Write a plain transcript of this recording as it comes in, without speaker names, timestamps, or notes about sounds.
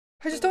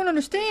I just don't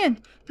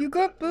understand. You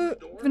got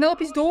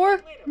Vanellope's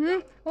door?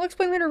 I'll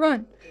explain later.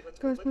 Run.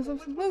 Come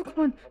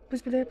on.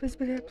 Please be there. Please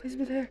be there. Please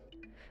be there.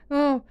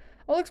 Oh,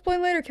 I'll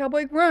explain later,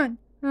 cowboy. Run.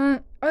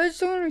 I just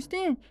don't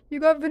understand. You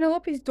got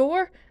Vanellope's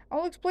door?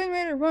 I'll explain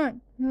later.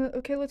 Run.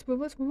 Okay, let's move.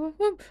 Let's move.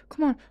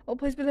 Come on. Oh,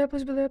 please be there.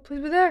 Please be there.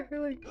 Please be there.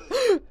 Really?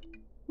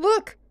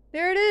 Look,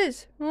 there it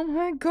is. Oh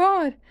my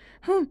God.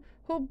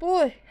 Oh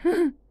boy.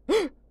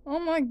 Oh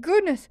my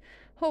goodness.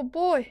 Oh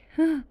boy.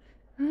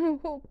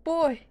 Oh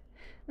boy.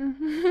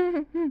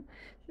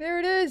 There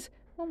it is.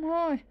 Oh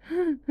my.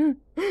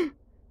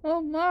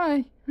 Oh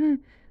my.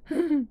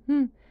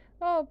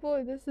 Oh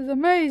boy, this is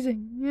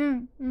amazing.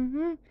 Yeah.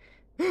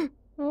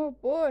 Oh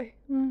boy.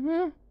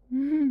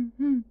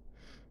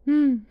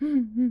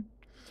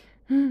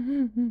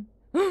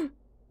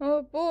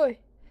 Oh boy.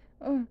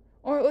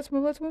 All right, let's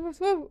move. Let's move. Let's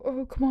move.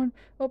 Oh, come on.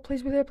 Oh,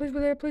 please be there. Please be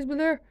there. Please be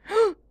there.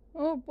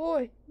 Oh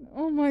boy.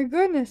 Oh my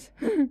goodness.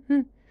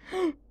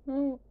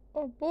 Oh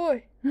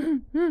boy.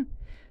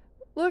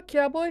 Look,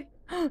 cowboy.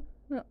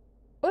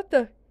 What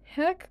the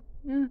heck?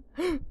 There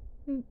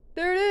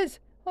it is.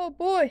 Oh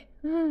boy.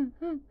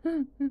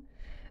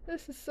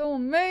 This is so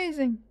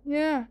amazing.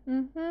 Yeah.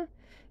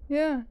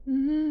 Yeah.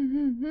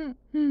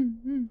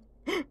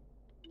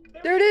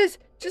 There it is.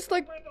 Just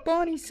like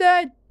Bonnie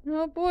said.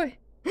 Oh boy.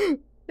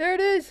 There it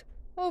is.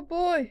 Oh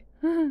boy.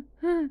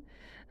 There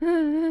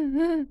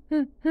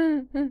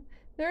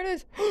it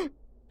is.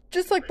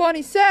 Just like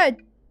Bonnie said.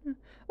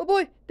 Oh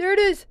boy. There it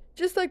is.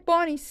 Just like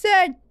Bonnie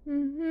said.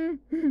 There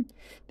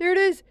it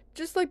is.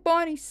 Just like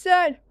Bonnie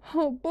said.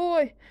 Oh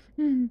boy.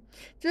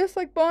 Just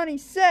like Bonnie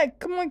said.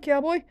 Come on,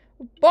 cowboy.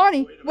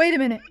 Bonnie, wait a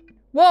minute.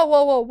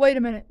 Whoa, wait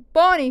a minute.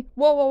 Bonnie,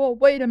 whoa,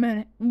 wait a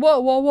minute.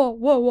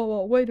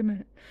 Whoa, wait a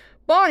minute.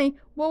 Bonnie,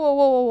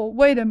 whoa,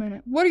 wait a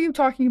minute. What are you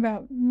talking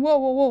about?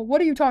 Whoa,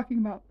 what are you talking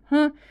about?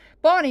 Huh?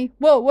 Bonnie,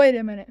 whoa, wait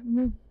a minute.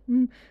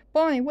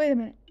 Bonnie, wait a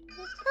minute.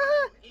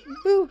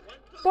 Boo,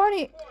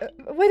 Bonnie,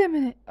 wait a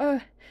minute.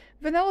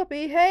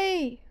 Vanellope,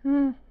 hey.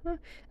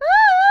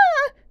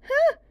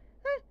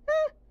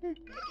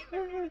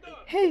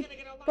 Hey,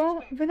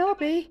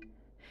 Vanellope.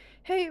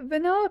 Hey,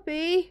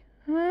 Vanellope.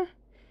 Huh?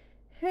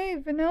 Hey,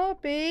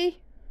 Vanellope.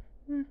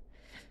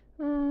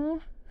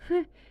 Oh.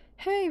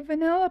 Hey,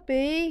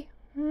 Vanellope.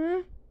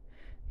 Huh?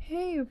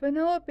 Hey,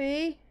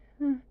 Vanellope.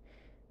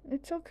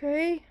 It's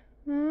okay.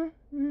 We're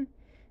gonna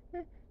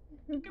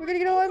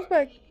get our lives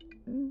back.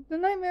 The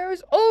nightmare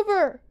is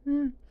over.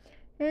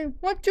 Hey,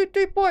 1, 2,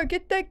 3, 4.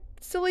 Get that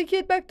silly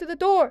kid back to the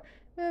door.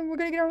 And we're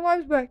gonna get our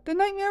lives back. The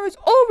nightmare is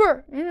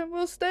over, and it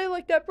will stay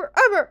like that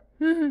forever.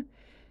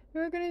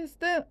 We're gonna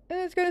stay, and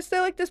it's gonna stay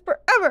like this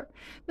forever.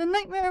 The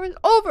nightmare is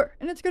over,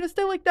 and it's gonna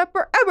stay like that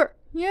forever.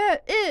 Yeah,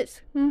 it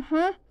is.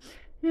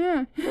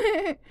 Yeah.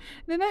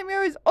 The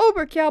nightmare is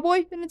over,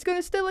 cowboy, and it's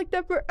gonna stay like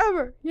that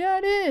forever. Yeah,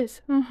 it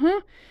is.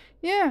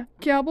 Yeah,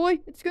 cowboy,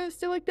 it's gonna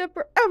stay like that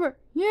forever.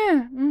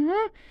 Yeah.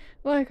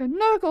 Like a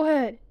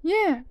knucklehead.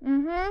 Yeah.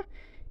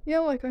 Yeah,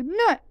 like a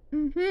nut.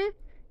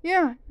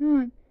 Yeah.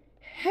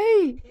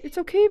 Hey, it's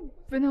okay,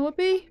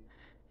 Vanellope.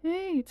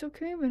 Hey, it's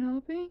okay,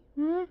 Vanellope.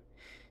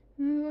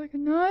 Like a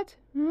nut.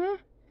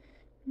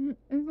 It's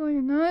like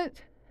a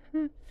nut.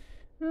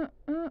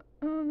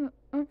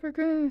 For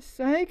goodness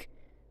sake.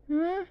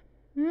 Like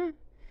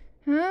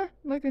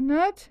a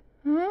nut.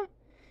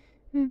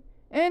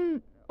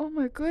 And oh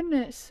my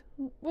goodness,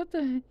 what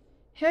the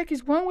heck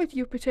is wrong with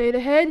you, Potato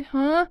Head?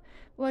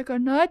 Like a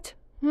nut.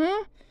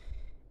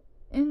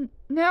 And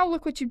now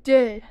look what you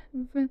did.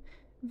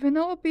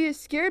 Vanellope is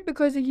scared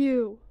because of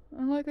you.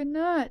 Like a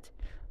nut.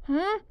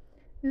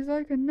 It's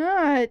like a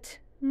nut.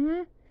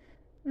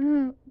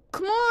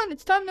 Come on,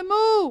 it's time to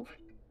move.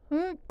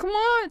 Come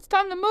on, it's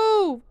time to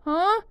move.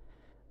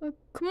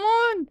 Come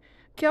on,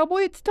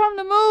 cowboy, it's time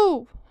to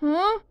move.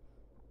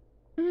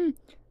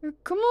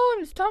 Come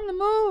on, it's time to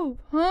move.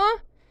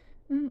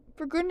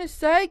 For goodness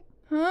sake.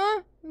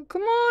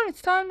 Come on,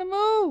 it's time to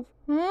move.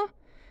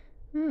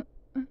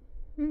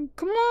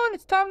 Come on,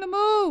 it's time to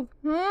move.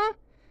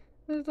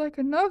 It's like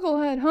a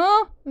knucklehead,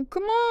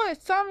 Come on,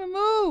 it's time to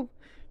move.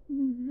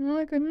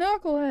 Like a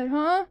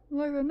knucklehead,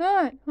 Like a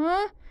nut,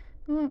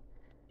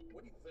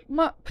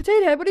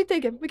 Potato Head, what are you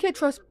thinking? We can't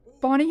trust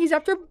Bonnie. He's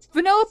after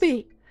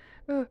Vanellope.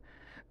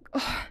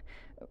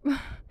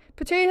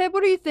 Potato Head,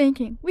 what are you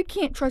thinking? We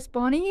can't trust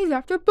Bonnie. He's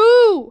after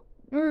Boo.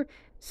 Or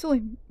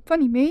silly,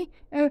 funny me.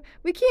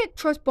 We can't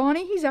trust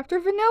Bonnie. He's after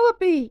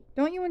Vanellope.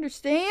 Don't you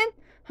understand?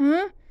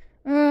 For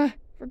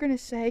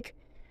goodness sake.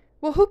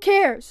 Well, who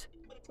cares?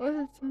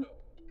 Well,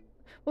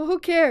 who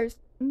cares?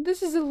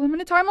 This is a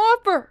limited time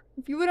offer.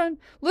 If you would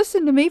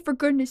listen to me, for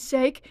goodness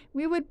sake,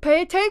 we would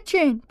pay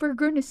attention. For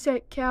goodness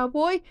sake,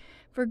 cowboy.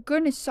 For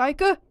goodness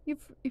sake,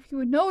 if you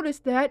would notice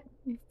that.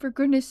 For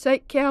goodness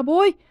sake,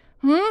 cowboy.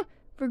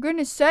 For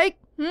goodness sake,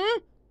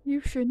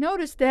 you should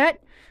notice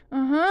that.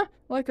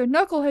 Like a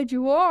knucklehead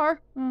you are.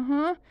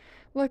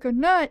 Like a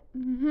nut.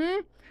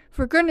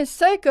 For goodness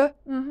sake, like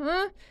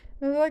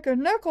a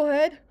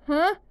knucklehead.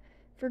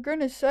 For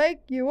goodness sake,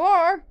 you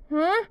are.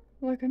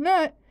 Like a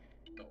nut.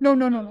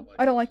 No.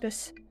 I don't like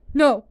this.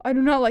 No, I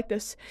do not like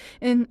this.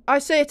 And I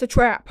say it's a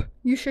trap.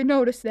 You should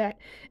notice that.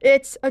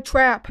 It's a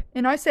trap.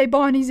 And I say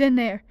Bonnie's in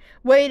there,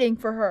 waiting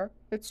for her.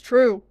 It's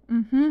true.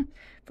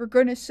 For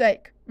goodness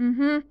sake.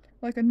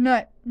 Like a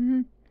nut.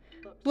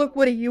 Look,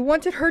 Woody, you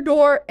wanted her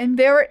door, and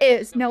there it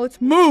is. Now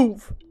let's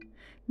move.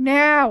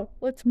 Now.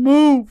 Let's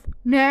move.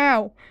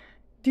 Now.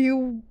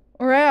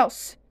 Or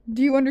else.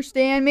 Do you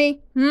understand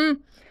me?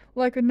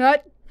 Like a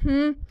nut?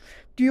 Do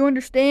you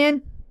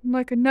understand?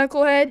 Like a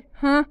knucklehead?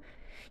 Huh?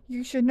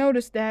 You should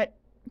notice that,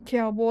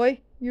 cowboy.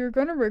 You're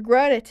gonna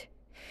regret it.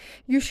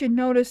 You should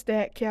notice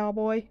that,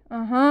 cowboy.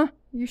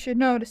 You should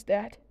notice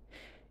that.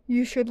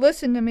 You should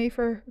listen to me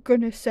for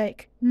goodness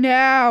sake.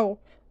 Now!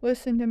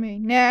 Listen to me,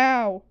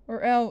 now!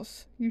 Or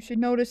else. You should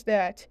notice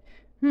that.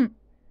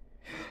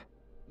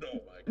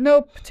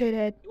 No, Potato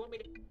Head.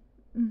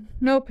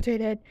 No,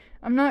 Potato Head.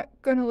 I'm not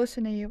gonna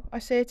listen to you. I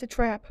say it's a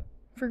trap.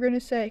 For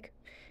goodness sake.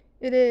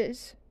 It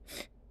is.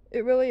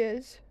 It really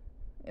is.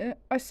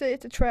 I say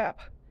it's a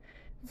trap.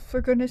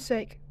 For goodness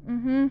sake.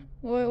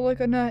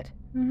 Like a nut.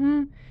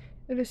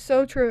 It is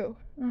so true.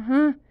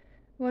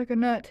 Like a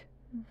nut.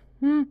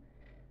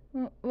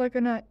 Like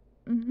a nut.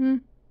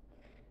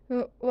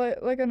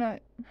 Like a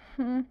nut.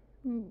 It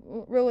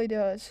really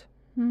does.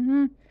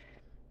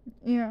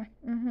 Yeah.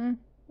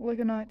 Like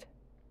a nut.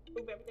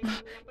 You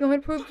want me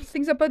to prove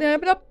things up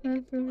and up?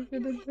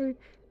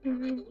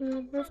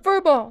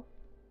 Furball.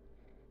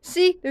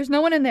 See, there's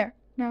no one in there.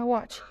 Now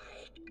watch.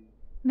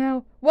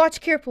 Now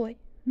watch carefully.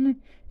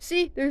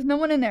 See, there's no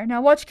one in there.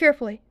 Now watch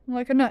carefully.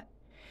 Like a nut.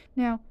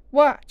 Now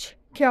watch,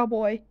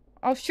 cowboy.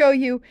 I'll show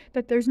you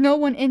that there's no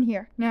one in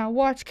here. Now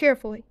watch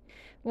carefully.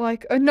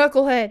 Like a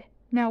knucklehead.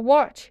 Now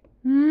watch.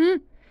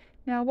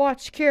 Now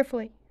watch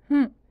carefully.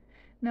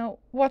 Now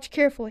watch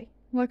carefully.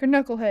 Like a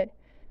knucklehead.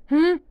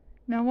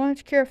 Now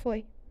watch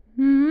carefully.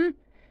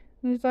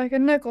 It's like a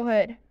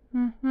knucklehead.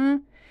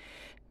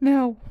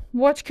 Now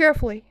watch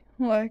carefully.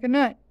 Like a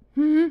nut.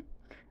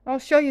 I'll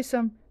show you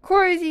some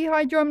crazy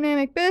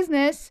hydrodynamic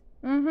business.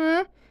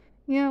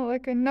 Yeah,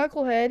 like a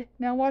knucklehead.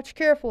 Now watch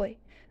carefully.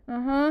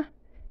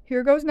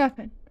 Here goes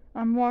nothing.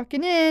 I'm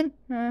walking in.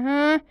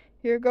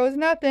 Here goes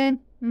nothing.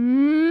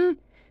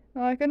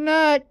 Like a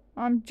nut.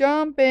 I'm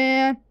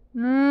jumping.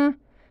 Well,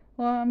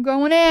 I'm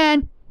going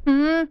in.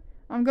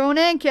 I'm going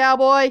in,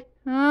 cowboy.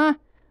 I'm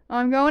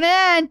going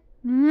in.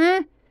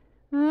 I'm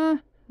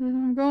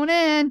going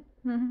in.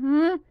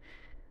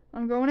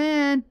 I'm going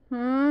in.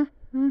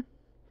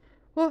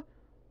 What?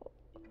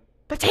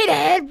 Potato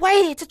Head,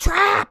 wait, it's a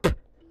trap!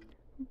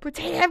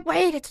 Potato Head,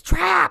 wait, it's a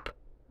trap!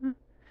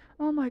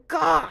 Oh my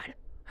God!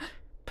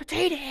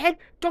 Potato Head,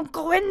 don't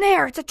go in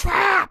there, it's a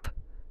trap!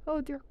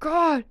 Oh dear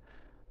God!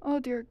 Oh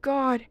dear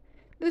God!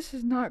 This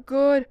is not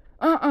good.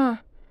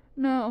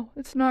 No,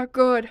 it's not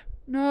good.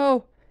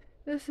 No,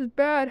 this is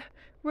bad.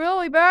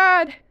 Really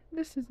bad.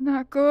 This is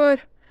not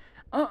good.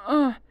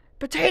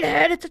 Potato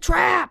Head, it's a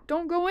trap!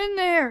 Don't go in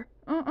there!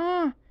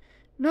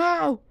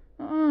 No!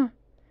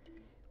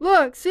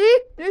 Look, see?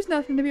 There's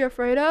nothing to be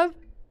afraid of.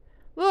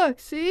 Look,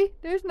 see?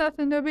 There's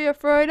nothing to be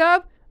afraid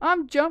of.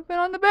 I'm jumping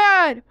on the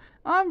bed.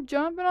 I'm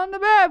jumping on the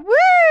bed.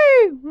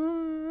 Whee!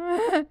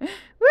 Whee!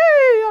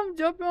 I'm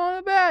jumping on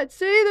the bed.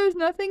 See? There's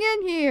nothing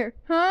in here.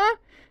 Huh?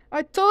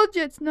 I told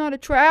you it's not a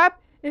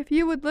trap. If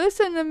you would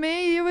listen to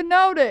me, you would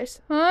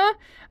notice. Huh?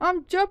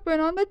 I'm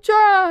jumping on the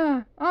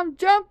trap. I'm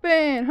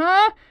jumping.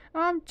 Huh?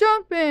 I'm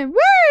jumping.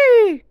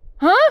 Whee!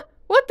 Huh?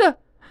 What the?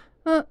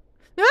 Ah!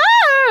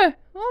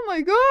 Oh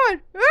my God!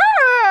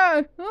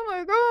 Ah! Oh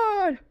my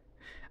God!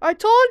 I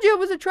told you it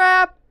was a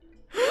trap!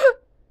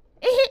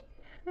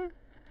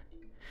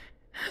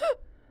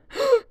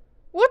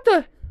 What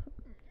the?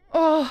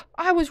 Oh,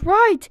 I was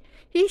right!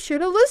 He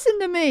should have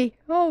listened to me!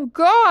 Oh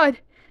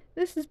God!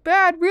 This is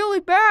bad, really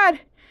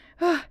bad!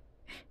 Oh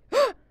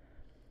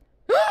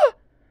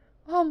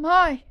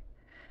my!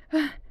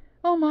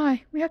 Oh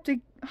my, we have to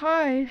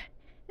hide.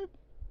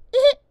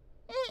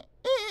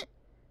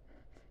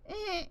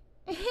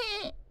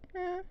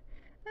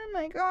 Oh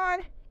my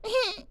God.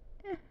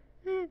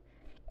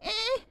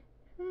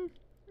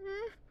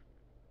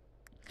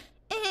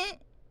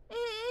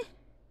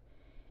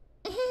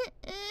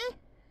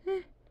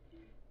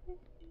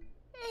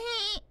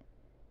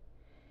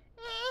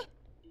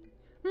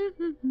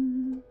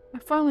 I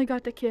finally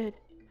got the kid.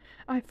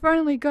 I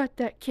finally got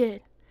that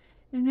kid.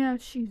 And now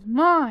she's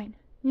mine.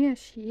 Yes,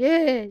 she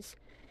is.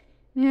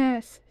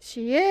 Yes,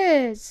 she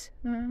is.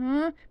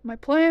 My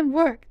plan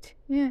worked.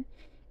 Yeah.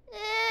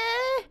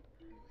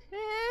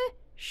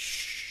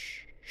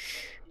 Shh.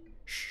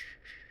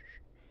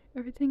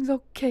 Everything's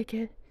okay,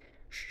 kid.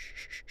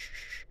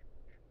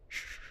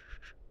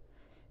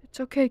 It's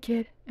okay,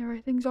 kid.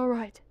 Everything's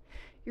alright.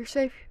 You're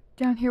safe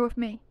down here with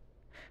me.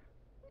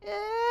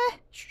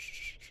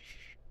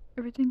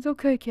 Everything's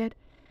okay, kid.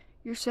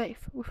 You're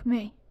safe with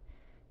me.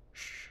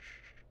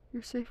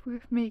 You're safe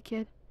with me,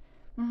 kid.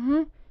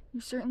 You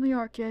certainly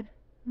are, kid.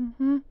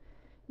 You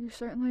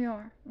certainly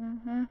are.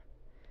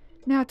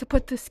 Now to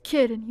put this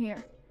kid in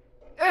here.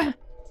 And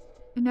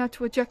now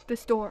to eject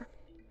this door.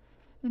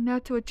 And now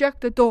to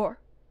eject the door.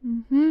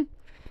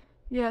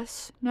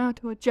 Yes, now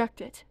to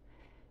eject it.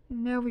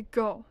 And there we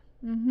go.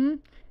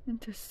 And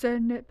to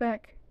send it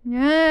back.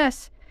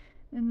 Yes!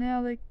 And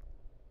now the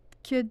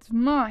kid's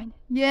mine.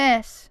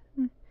 Yes!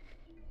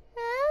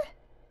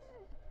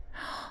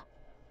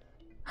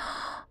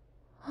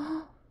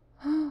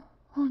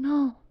 Oh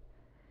no.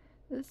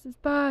 This is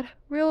bad.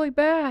 Really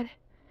bad.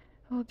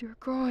 Oh dear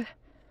God.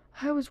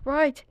 I was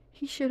right.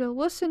 He should have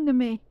listened to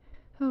me.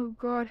 Oh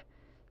God.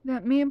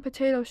 That mean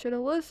potato should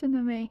have listened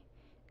to me.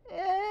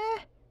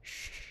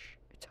 Shh.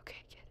 It's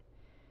okay, kid.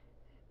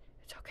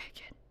 It's okay,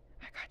 kid.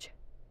 I got you.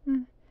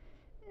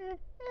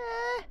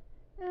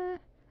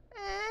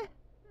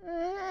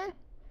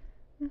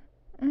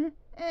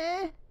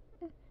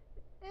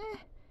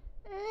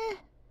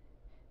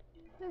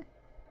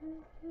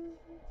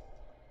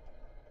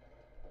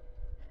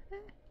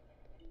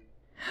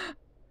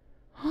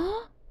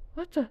 Huh?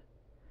 What the?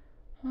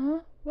 Huh?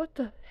 What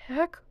the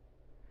heck?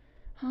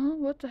 Huh?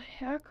 What the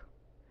heck?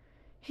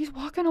 He's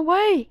walking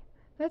away.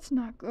 That's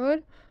not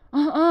good.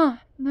 No.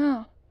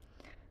 No.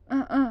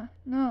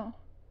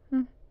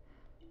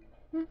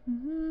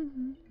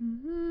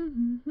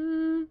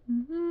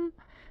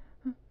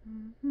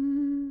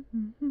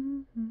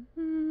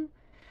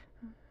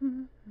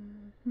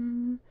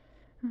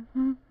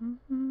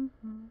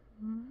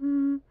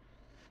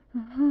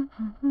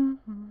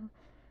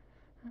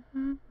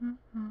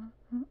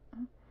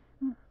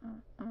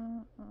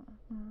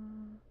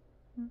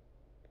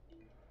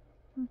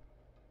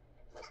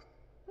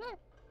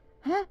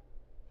 Huh?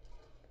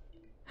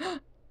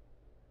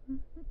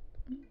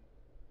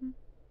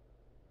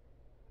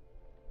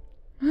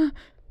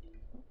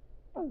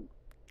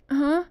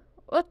 Huh?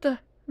 What the?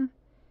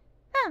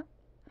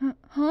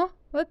 Huh?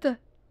 What the?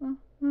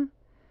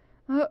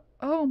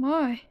 Oh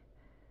my.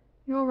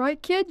 You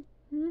alright, kid?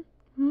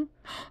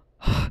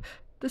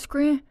 The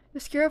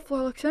scare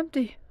floor looks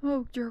empty.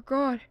 Oh dear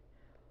God.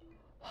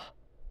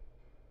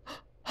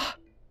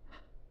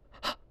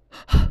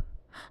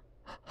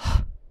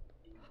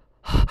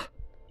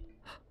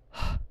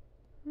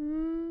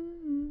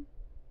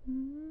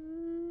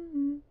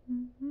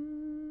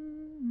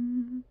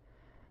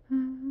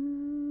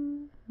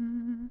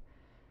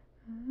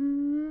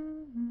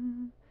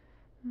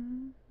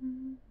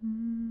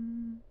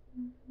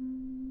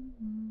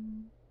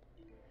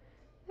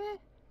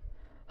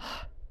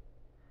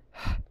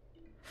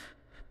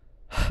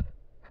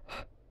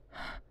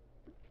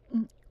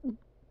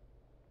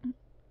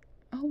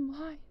 Oh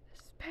my,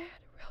 this is bad,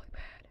 really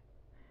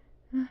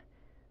bad.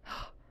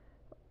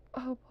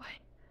 Oh boy.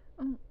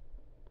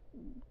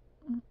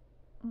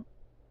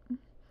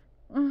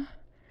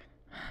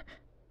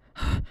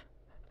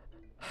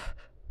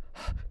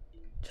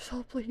 Just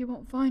hopefully he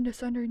won't find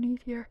us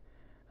underneath here.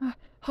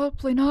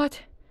 Hopefully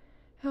not.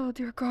 Oh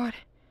dear God.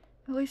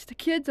 At least the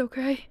kid's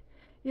okay.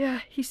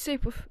 Yeah, he's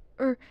safe with,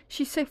 or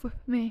she's safe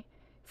with me.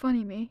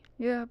 Funny me.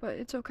 Yeah, but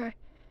it's okay.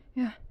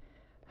 Yeah.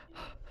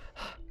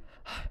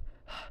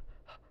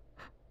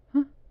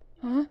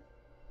 Huh?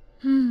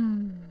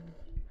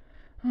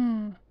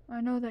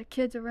 I know that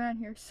kid's around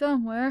here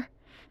somewhere.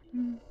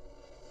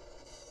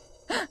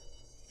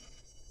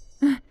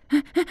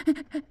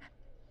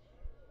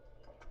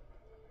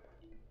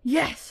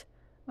 Yes!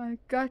 I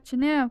got you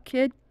now,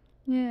 kid.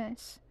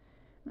 Yes.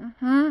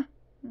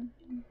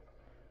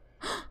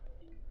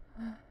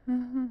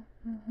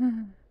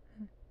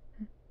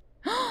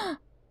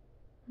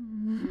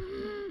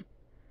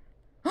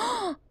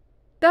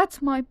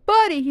 That's my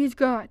buddy he's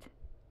got.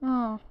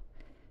 Oh.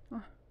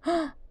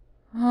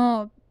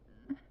 Oh.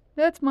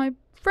 That's my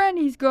friend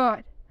he's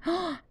got.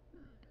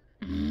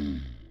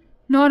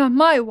 Not on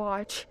my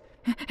watch.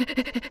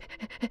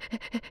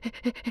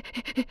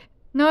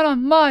 Not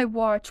on my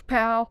watch,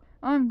 pal.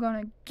 I'm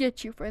gonna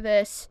get you for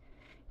this.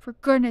 For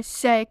goodness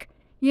sake.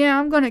 Yeah,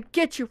 I'm gonna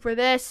get you for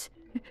this.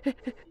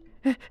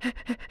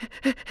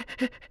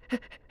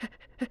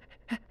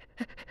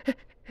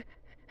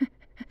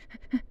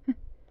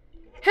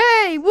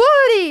 Hey,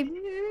 Woody!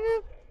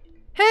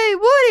 Hey,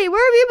 Woody,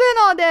 where have you been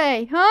all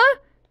day, huh?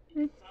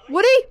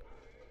 Woody?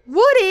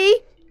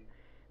 Woody?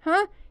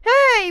 Huh?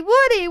 Hey,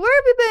 Woody, where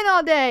have you been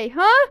all day,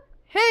 huh?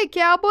 Hey,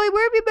 cowboy,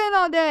 where have you been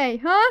all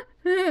day, huh?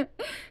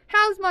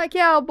 How's my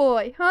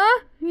cowboy,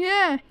 huh?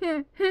 Yeah.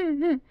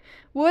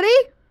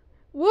 Woody?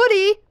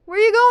 Woody, where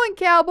you going,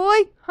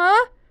 cowboy,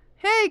 huh?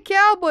 Hey,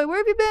 cowboy, where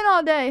have you been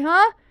all day,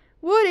 huh?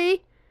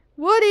 Woody?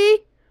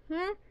 Woody?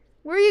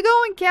 Where you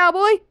going,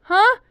 cowboy,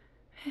 huh?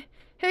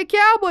 Hey,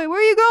 cowboy,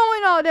 where you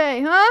going all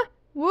day, huh?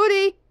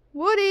 Woody?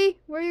 Woody,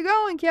 where you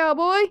going,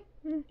 cowboy?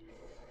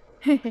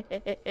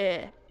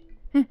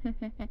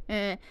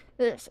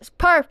 This is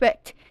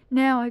perfect.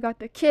 Now I got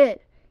the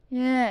kid.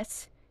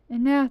 Yes.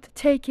 And now to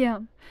take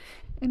him.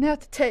 And now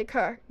to take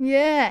her.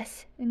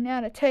 Yes. And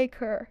now to take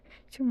her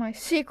to my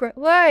secret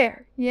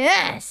lair.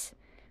 Yes.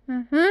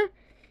 And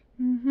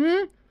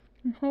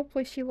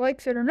hopefully she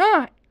likes it or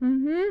not.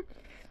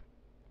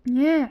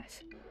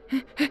 Yes.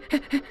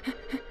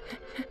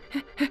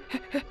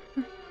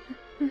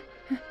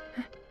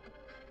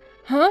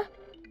 Huh?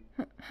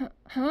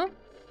 Huh?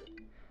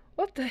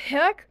 What the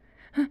heck?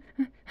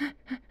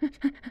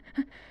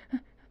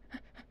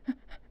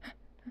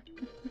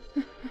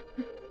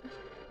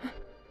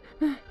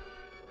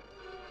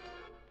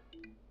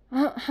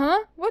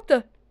 Huh? What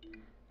the?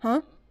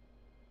 Huh?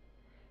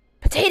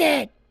 Potato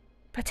Head!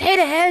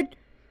 Potato Head!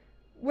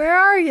 Where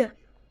are you?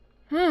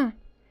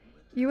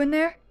 You in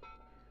there?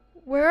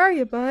 Where are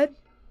you, bud?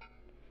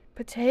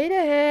 Potato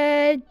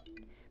Head!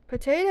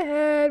 Potato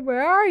Head,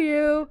 where are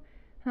you?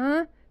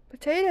 Huh?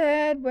 Potato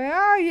Head, where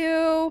are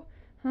you?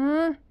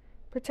 Huh?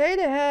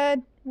 Potato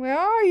Head, where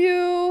are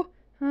you?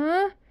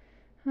 Huh?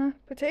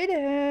 Potato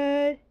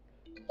Head.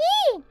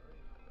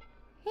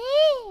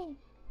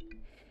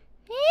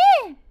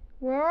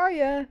 Where are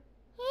you?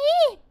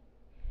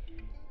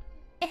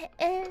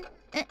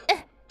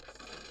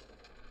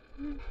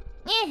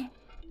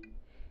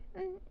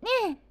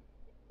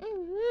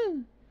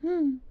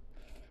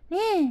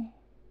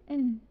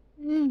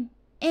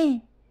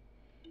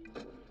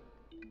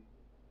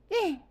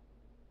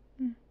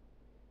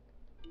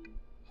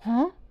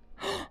 Huh?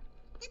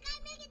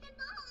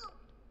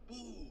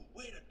 Ooh,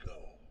 way to go.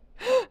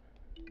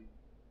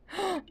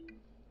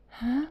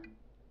 Huh?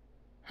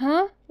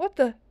 Huh? What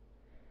the?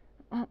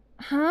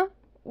 Huh?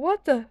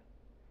 What the?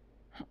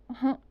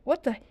 Huh?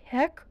 What the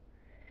heck?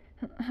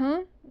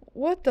 Huh?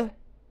 What the?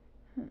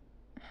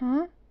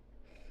 Huh?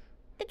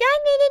 The guy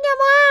needed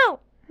them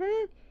out!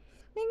 The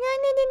guy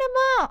needed them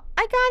out!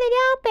 I got it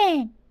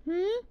open!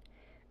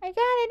 I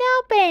got it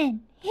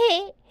open!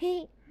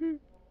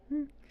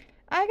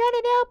 I got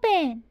it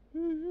open!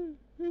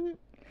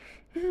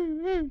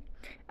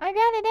 I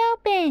got it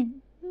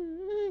open!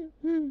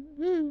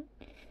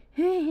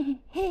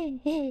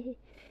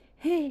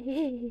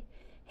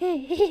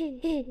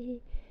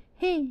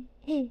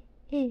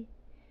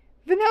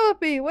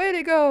 Vanellope, way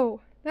to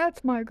go!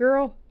 That's my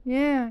girl.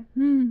 Yeah.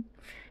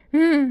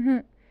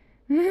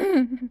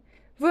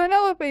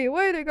 Vanellope,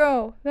 way to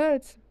go!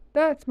 That's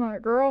my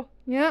girl.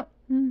 Yep.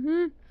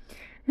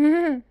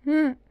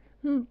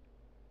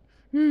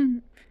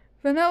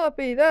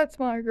 Vanellope, that's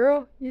my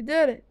girl. You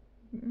did it.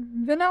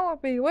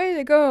 Vanellope, way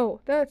to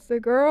go! That's the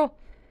girl.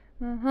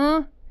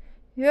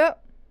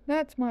 Yep.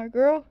 That's my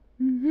girl.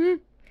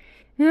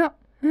 Yep.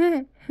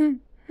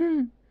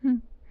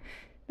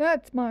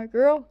 That's my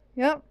girl.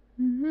 Yep.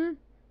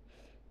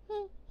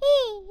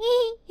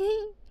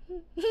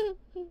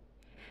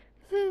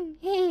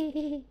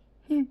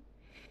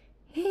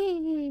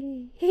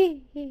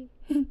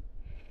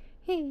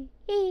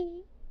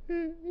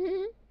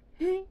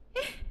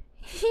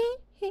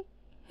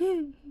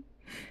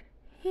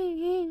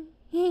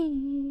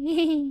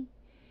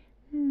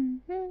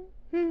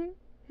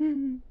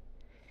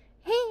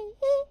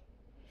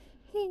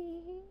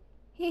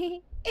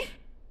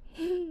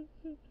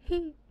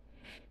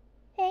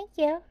 Thank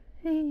you.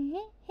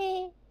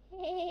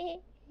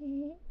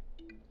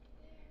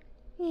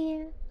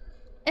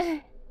 Yeah.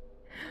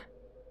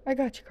 I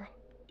got you, girl.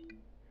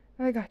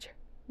 I got you.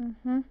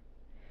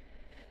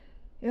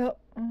 Yep.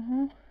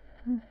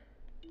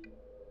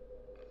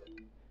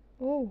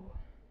 Oh.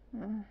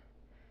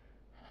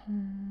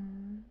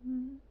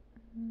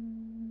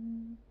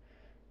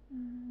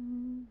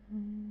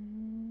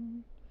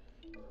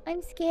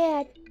 I'm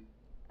scared.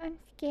 I'm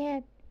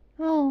scared.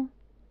 Oh,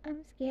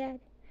 I'm scared.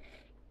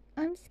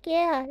 I'm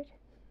scared.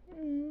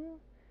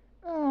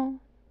 Oh,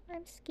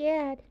 I'm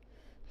scared.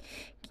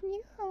 Can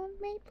you hold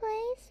me,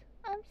 please?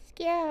 I'm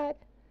scared.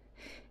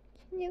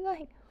 Can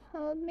you,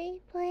 hold me,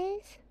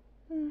 please?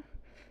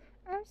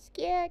 I'm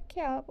scared,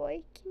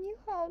 Cowboy. Can you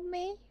hold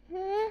me?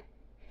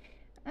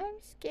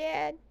 I'm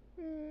scared.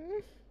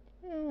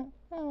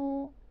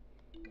 Oh.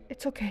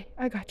 It's okay.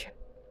 I got you.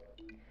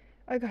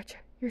 I got you.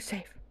 You're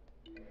safe.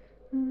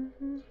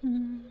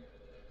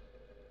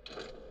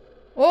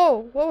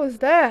 Oh, what was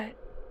that?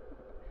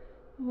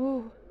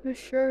 Oh, this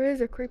sure is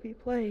a creepy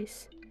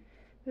place.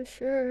 This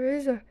sure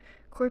is a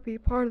creepy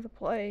part of the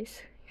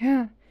place.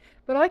 Yeah,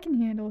 but I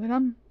can handle it.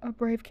 I'm a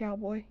brave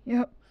cowboy.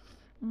 Yep.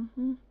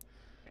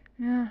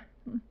 Yeah.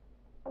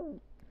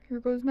 Here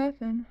goes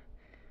nothing.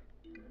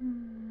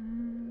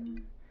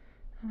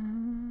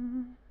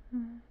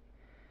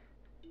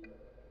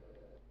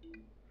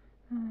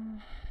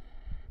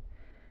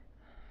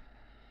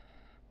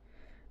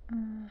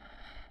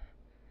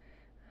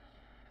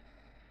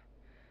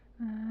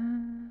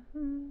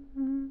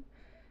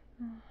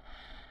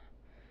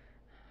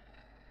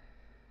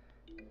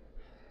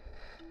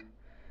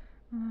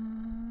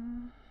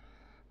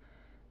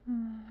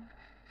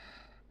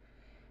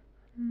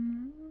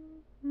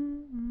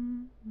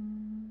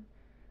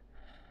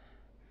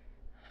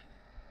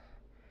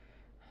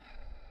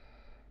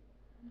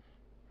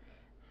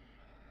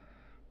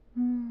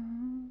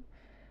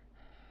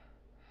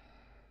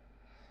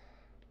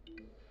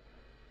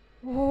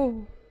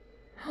 Whoa.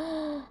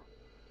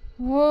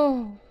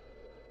 Whoa.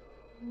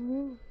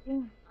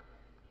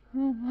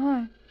 Oh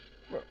my.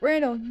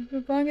 Randall,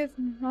 the fungus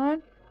is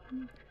on.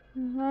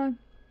 On.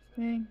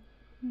 Thing.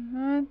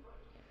 On.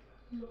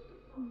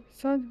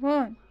 Son's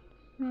fun.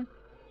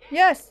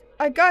 Yes,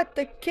 I got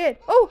the kid.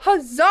 Oh,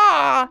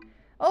 huzzah!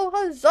 Oh,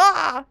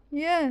 huzzah!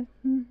 Yeah.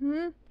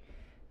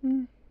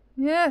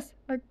 Yes,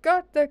 I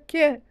got the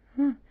kid.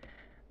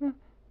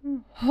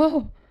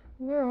 Oh,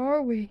 where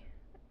are we?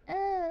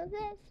 Oh,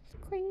 this is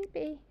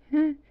creepy.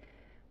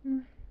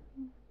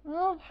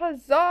 Oh,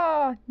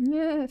 huzzah!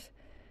 Yes.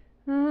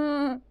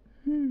 Oh,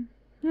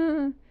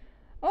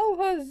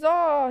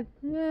 huzzah!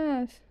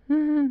 Yes.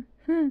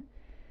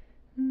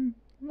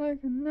 Like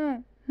a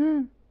nut.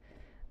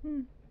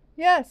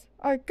 Yes,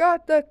 I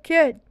got the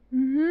kid.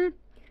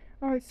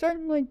 I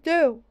certainly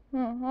do.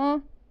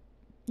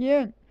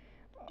 Yeah.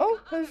 Oh,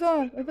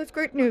 huzzah! That's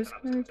great news.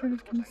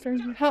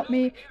 Can help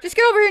me. Just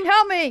get over here and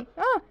help me.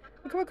 Oh,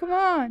 come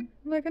on.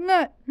 Like a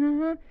nut.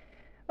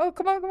 Oh,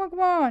 come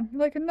on.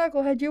 Like a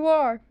knucklehead you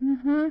are.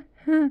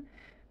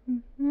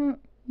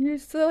 You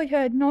silly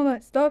head and all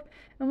that stuff.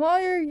 And while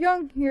we're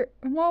young here,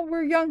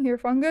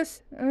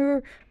 Fungus,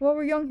 while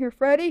we're young here,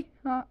 Freddy,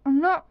 I'm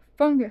not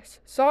Fungus.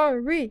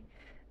 Sorry.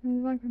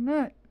 Like a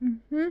nut.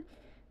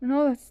 And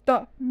all that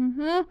stuff.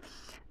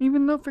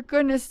 Even though, for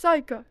goodness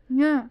sake,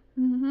 yeah.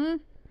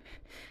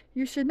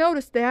 You should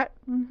notice that.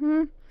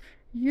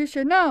 You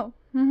should know.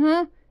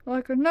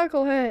 Like a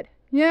knucklehead.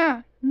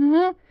 Yeah.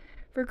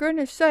 For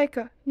goodness sake,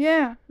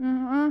 yeah.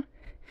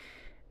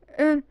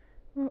 And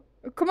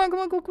come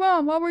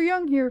on, while we're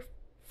young here,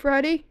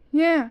 Freddy.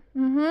 Yeah.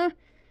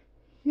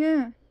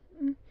 Yeah.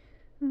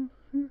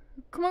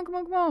 Come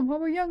on, while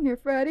we're young here,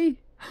 Freddy.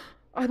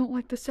 I don't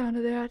like the sound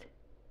of that.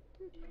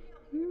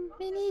 Me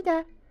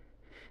neither.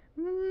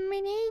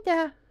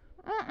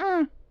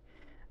 I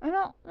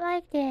don't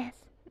like this.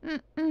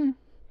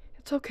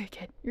 It's okay,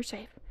 kid. You're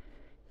safe.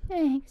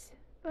 Thanks,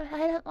 but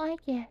I don't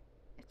like it.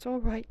 It's all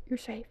right. You're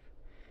safe.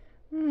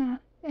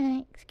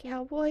 Thanks,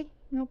 cowboy.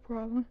 No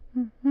problem.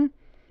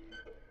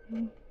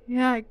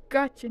 Yeah, I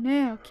got you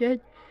now,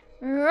 kid.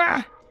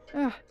 The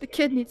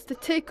kid needs to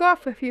take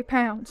off a few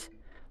pounds,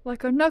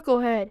 like a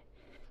knucklehead.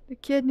 The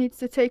kid needs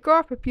to take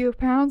off a few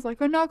pounds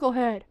like a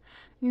knucklehead.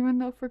 Even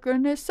though, for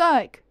goodness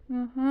sake.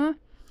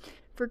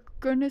 For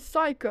goodness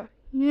sake.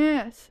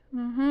 Yes.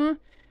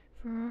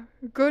 For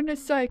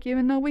goodness sake,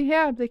 even though we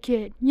have the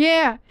kid.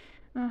 Yeah.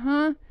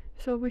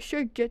 So we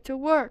should get to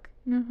work.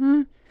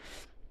 Even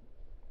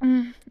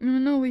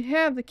though we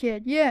have the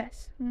kid.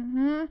 Yes.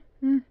 Yeah.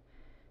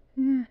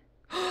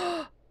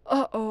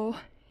 Uh-oh.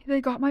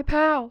 They got my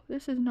pal.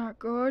 This is not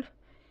good.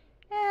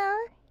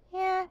 Oh,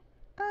 yeah.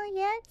 Oh,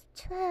 yeah, it's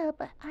true,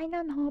 but I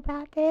don't know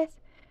about this.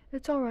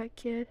 It's all right,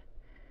 kid.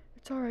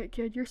 It's all right,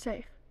 kid. You're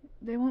safe.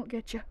 They won't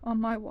get you on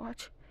my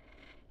watch.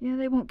 Yeah,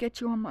 they won't get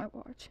you on my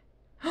watch.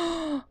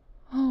 Oh,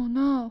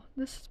 no.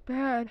 This is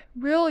bad.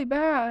 Really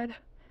bad.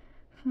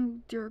 Oh,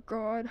 dear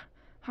God.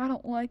 I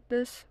don't like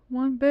this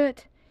one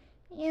bit.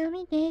 Yeah,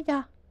 me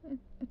neither.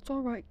 It's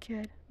all right,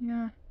 kid.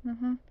 Yeah.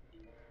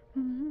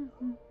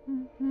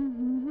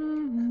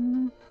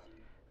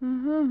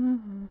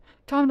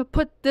 Time to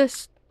put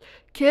this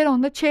kid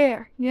on the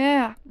chair.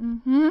 Yeah.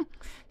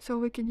 So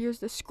we can use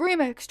the scream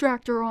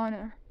extractor on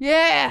her.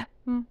 Yeah.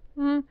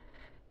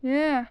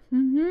 Yeah.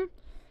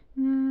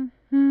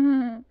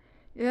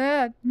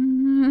 Yeah.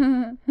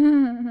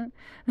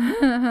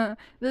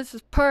 This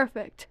is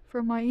perfect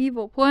for my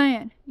evil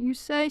plan. You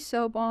say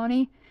so,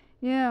 Bonnie.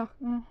 Yeah.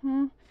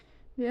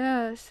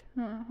 Yes.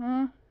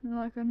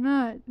 Like a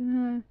nut.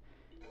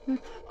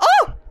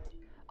 Oh!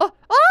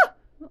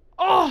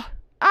 Oh!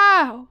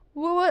 Ow!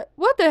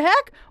 What the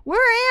heck? Where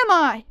am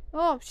I?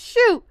 Oh,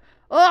 shoot!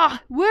 Oh,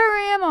 where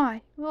am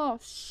I? Oh,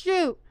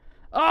 shoot!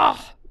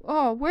 Oh,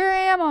 where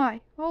am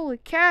I? Holy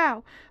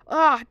cow!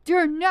 Ah,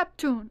 dear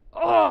Neptune!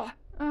 Oh,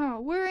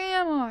 where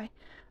am I?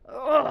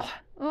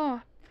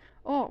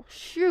 Oh,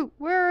 shoot!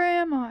 Where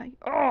am I?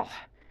 Oh!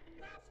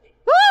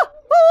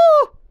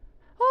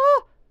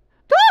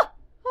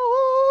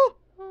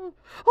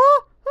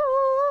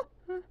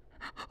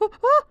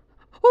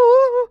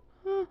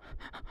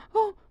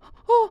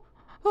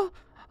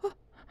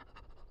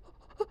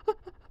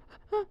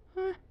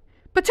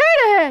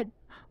 Potato Head!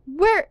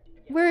 Where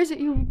is it,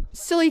 you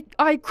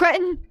silly-eyed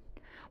cretin?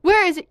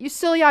 Where is it, you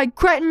silly-eyed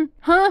cretin?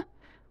 Huh?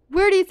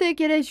 Where do you think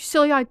it is, you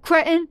silly-eyed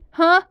cretin?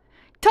 Huh?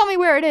 Tell me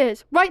where it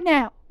is, right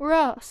now, or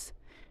else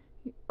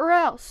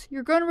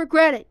you're gonna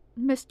regret it,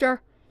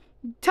 mister.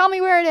 Tell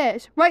me where it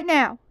is, right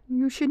now.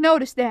 You should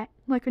notice that,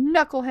 like a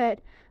knucklehead,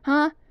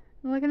 huh?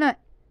 Like a nut.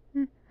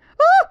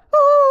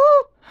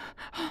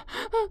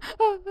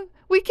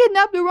 We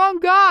kidnapped the wrong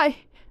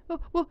guy.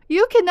 Well,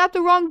 you kidnapped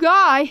the wrong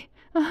guy.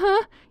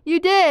 You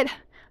did.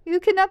 You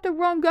kidnapped the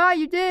wrong guy,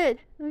 you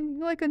did.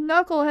 Like a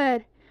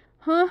knucklehead.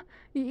 Huh?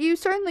 You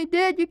certainly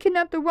did. You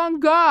kidnapped the wrong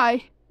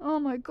guy. Oh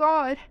my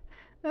God.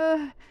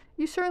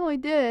 You certainly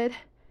did.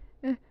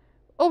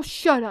 Oh,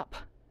 shut up.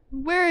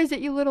 Where is it,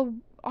 you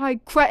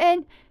little-eyed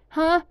cretin?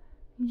 Huh?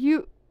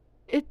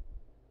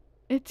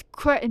 It's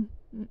cretin.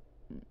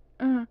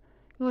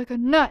 Like a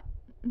nut.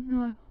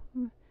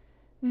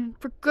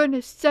 For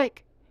goodness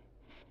sake.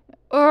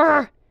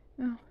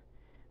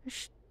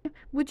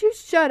 Would you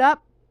shut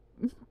up,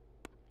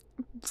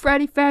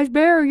 Freddy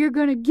Fazbear, or you're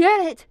gonna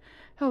get it?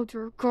 Oh,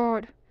 dear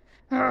God.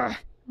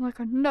 Like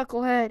a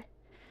knucklehead.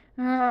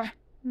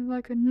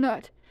 Like a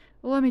nut.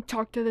 let me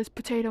talk to this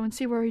potato and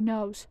see where he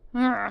knows.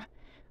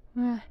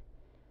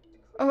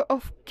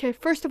 Okay,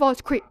 first of all,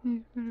 it's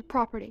Creighton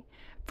property.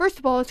 First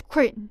of all, it's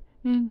Creighton.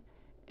 And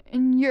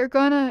you're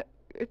gonna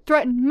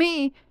threaten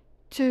me,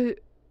 do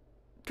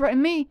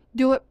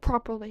it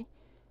properly.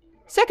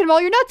 Second of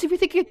all, you're nuts if you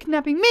think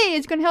kidnapping me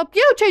is gonna help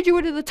you change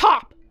you to the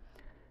top.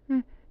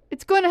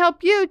 It's gonna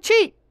help you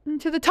cheat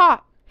to the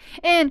top.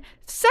 And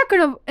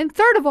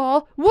third of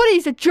all,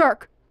 Woody's a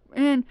jerk.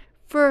 And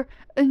fourth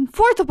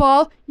of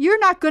all, you're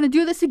not gonna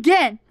do this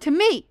again to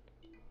me.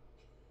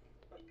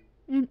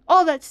 And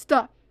all that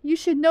stuff. You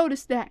should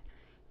notice that.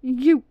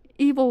 You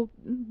evil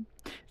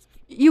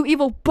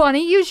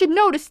bunny, you should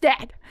notice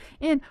that.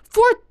 And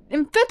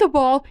fifth of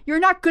all, you're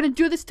not gonna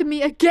do this to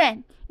me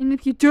again. And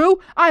if you do,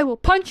 I will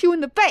punch you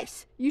in the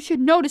face. You should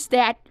notice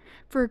that.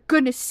 For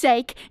goodness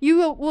sake, you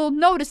will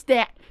notice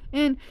that.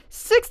 And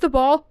sixth of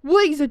all,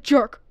 Woody's a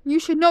jerk. You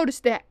should notice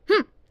that.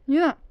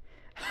 Yeah.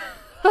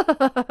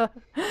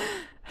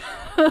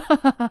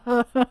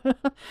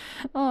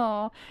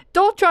 Oh,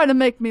 don't try to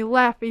make me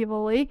laugh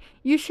evilly.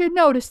 You should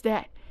notice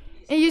that.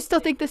 And you still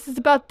think this is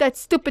about that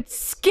stupid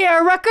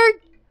scare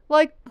record?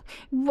 Like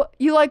what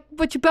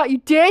you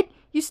did?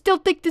 You still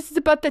think this is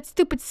about that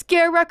stupid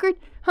scare record?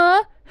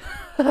 Huh?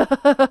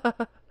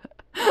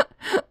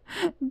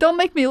 Don't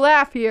make me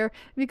laugh here,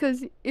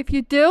 because if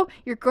you do,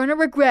 you're gonna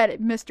regret it,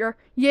 mister.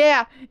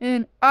 Yeah,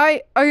 and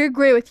I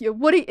agree with you.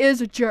 Woody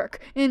is a jerk,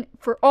 and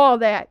for all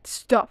that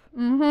stuff.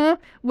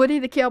 Woody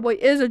the cowboy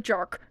is a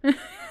jerk.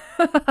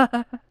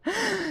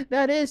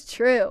 That is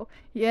true.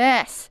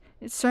 Yes,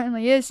 it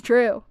certainly is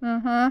true.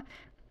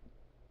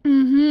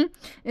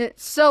 It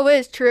so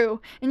is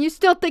true. And you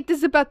still think this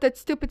is about that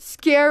stupid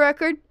scare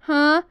record?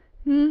 Huh?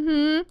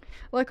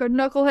 Like a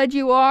knucklehead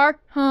you are?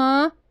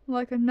 Huh?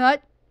 Like a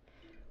nut?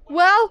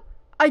 Well,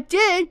 I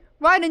did,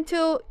 right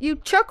until you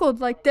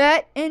chuckled like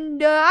that,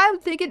 and I'm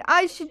thinking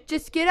I should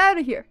just get out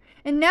of here.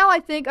 And now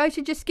I think I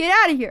should just get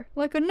out of here,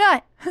 like a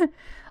nut.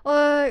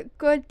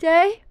 Good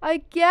day, I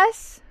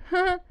guess?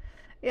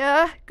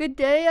 Yeah, good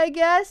day, I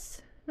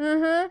guess?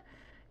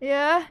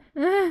 Yeah,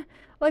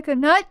 like a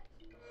nut?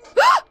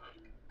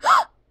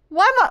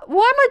 Why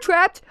am I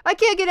trapped? I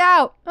can't get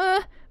out.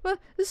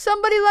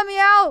 Somebody let me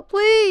out,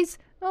 please.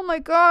 Oh my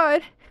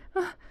God.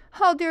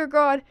 Oh dear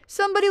God.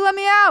 Somebody let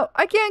me out.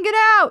 I can't get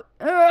out.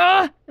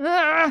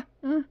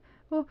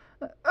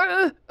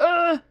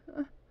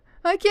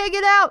 I can't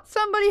get out.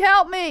 Somebody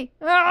help me.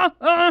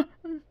 I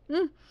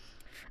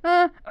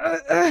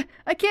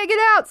can't get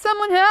out.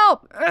 Someone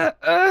help.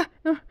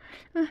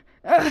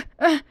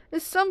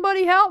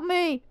 Somebody help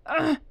me.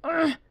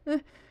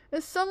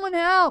 Someone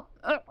help.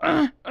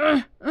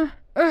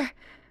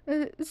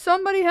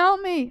 Somebody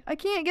help me. I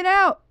can't get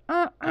out.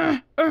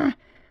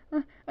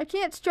 I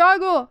can't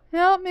struggle.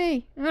 Help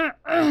me.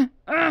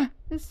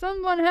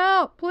 Someone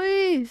help,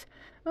 please.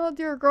 Oh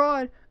dear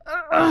God.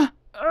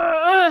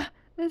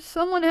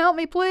 Someone help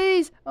me,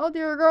 please. Oh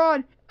dear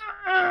God.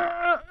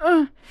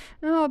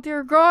 Oh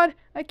dear God.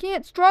 I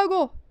can't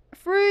struggle.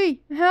 Free.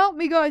 Help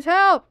me, guys.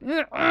 Help.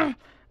 I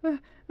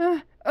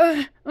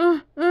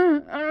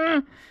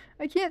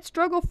can't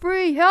struggle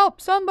free.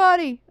 Help,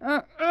 somebody.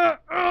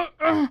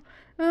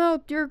 Oh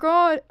dear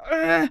God.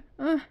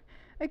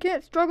 I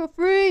can't struggle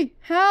free.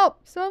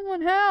 Help,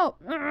 someone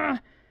help.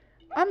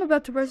 I'm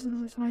about to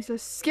revolutionize the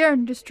scare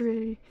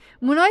industry.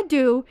 When I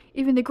do,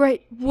 even the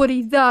great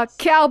Woody the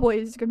Cowboy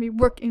is going to be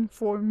working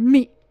for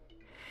me.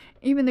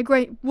 Even the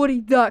great Woody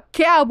the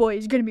Cowboy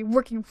is going to be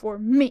working for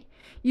me.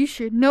 You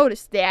should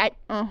notice that.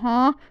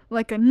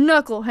 Like a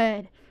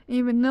knucklehead.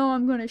 Even though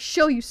I'm going to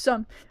show you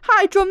some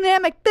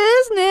hydrodynamic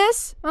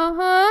business.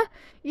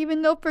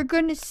 Even though, for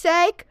goodness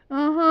sake.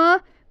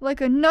 Like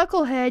a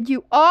knucklehead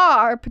you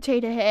are,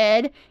 potato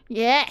head.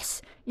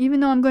 Yes. Even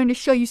though I'm going to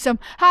show you some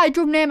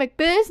hydrodynamic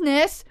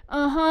business.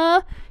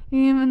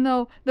 Even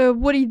though the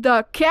Woody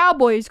the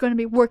Cowboy is going to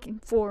be working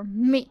for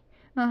me.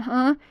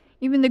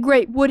 Even the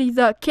great Woody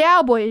the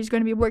Cowboy is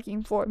going to be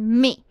working for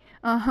me.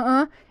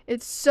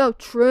 It's so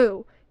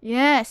true.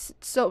 Yes,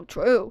 it's so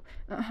true.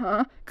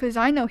 'Cause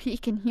I know he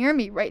can hear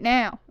me right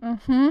now.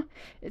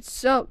 It's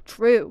so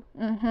true.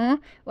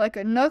 Like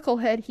a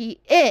knucklehead he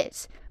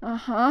is.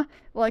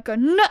 Like a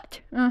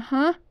nut.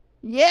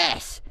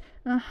 Yes.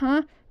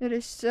 It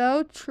is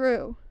so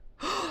true.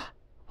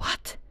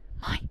 What?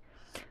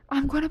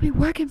 I'm gonna be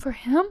working for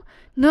him?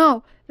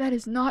 No, that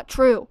is not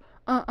true.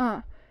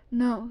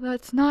 No,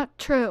 that's not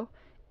true.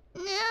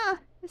 No,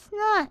 it's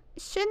not.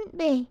 It shouldn't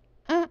be.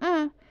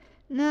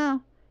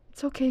 No.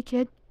 It's okay,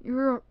 kid.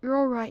 You're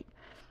all right.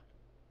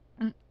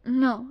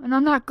 No, and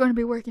I'm not going to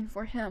be working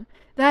for him.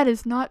 That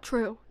is not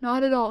true.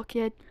 Not at all,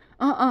 kid.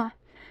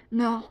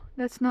 No,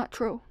 that's not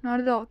true. Not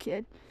at all,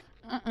 kid.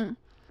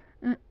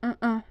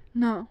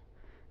 No.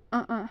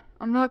 I'm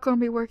not going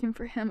to be working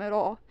for him at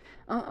all.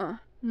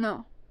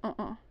 No.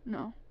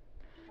 No.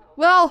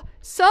 Well,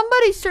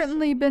 somebody's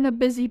certainly been a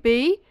busy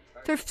bee.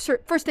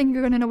 First thing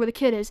you're going to know where the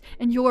kid is,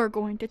 and you're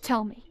going to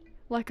tell me.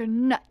 Like a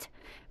nut.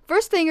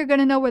 First thing you're going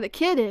to know where the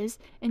kid is,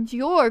 and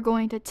you're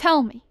going to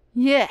tell me.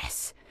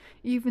 Yes.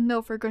 Even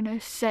though, for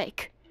goodness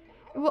sake.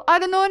 Well, I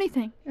don't know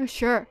anything.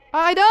 Sure.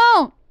 I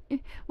don't.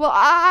 Well,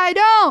 I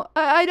don't.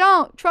 I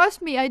don't.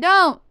 Trust me, I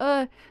don't.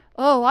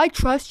 Oh, I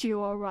trust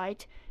you, all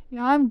right.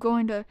 Yeah, I'm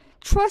going to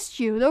trust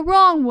you the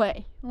wrong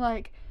way.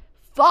 Like,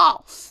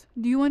 false.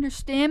 Do you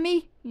understand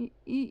me?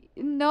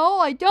 No,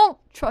 I don't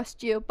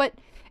trust you, but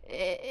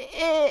but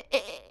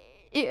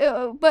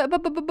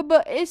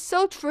it's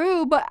so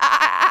true. But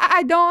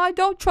I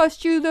don't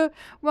trust you the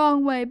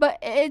wrong way. But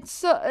it's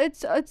so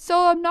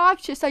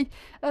obnoxious.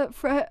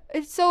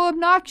 It's so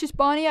obnoxious,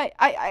 Bonnie.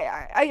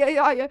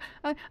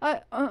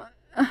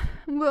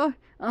 Well,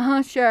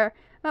 sure.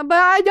 But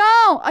I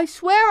don't. I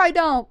swear I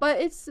don't. But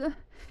it's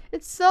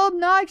so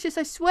obnoxious.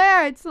 I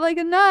swear. It's like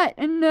a nut,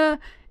 and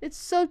it's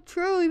so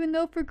true. Even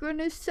though, for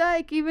goodness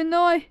sake, even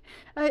though I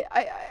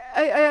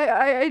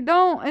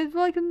don't. It's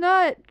like a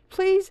nut.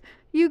 Please,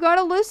 you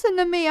gotta listen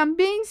to me. I'm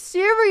being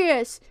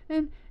serious.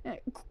 And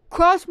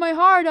cross my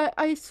heart.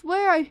 I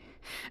swear.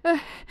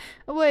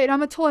 Wait.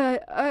 I'm a toy.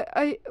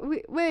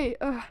 Wait.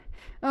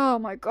 Oh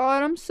my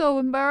God. I'm so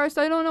embarrassed.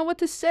 I don't know what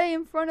to say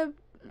in front of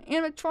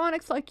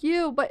animatronics like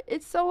you, but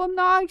it's so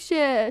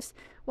obnoxious.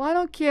 Well, I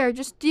don't care.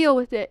 Just deal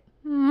with it.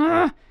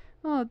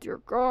 Oh dear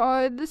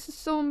God, this is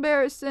so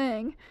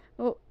embarrassing.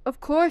 Well, of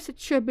course it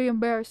should be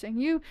embarrassing.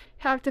 You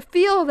have to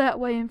feel that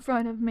way in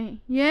front of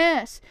me.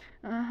 Yes.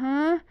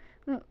 But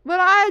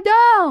I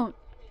don't.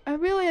 I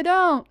really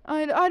don't.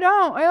 I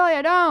don't. Really,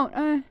 I don't.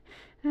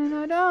 And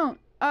I don't.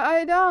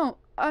 I don't.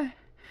 I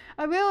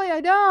really,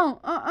 I don't.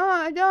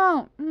 I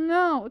don't.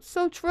 No, it's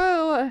so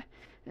true.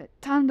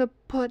 Time to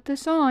put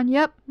this on.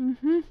 Yep.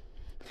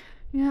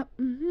 Yep.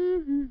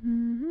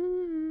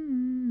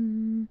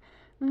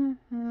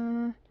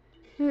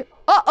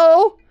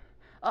 Uh-oh.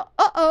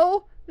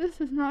 Uh-oh.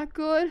 This is not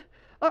good.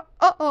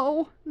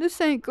 Uh-oh. This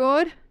ain't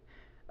good.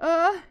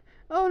 Oh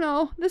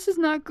no. This is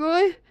not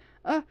good.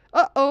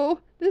 Uh-oh.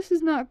 This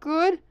is not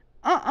good.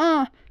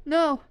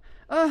 No.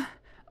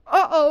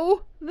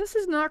 Uh-oh. This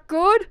is not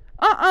good.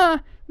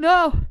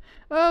 No.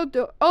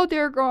 Oh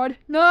dear God.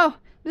 No.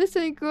 This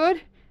ain't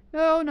good.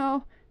 Oh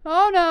no.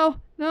 Oh no.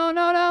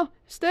 No.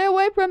 Stay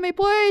away from me,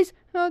 please.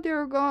 Oh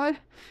dear God.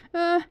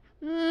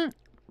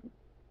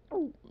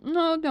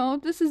 No.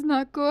 This is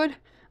not good.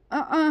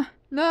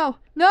 No.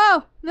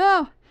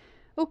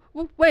 Oh,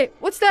 wait.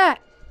 What's that?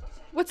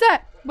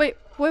 Wait.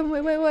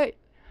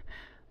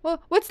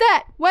 Well, what's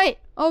that? Wait.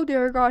 Oh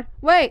dear God.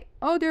 Wait.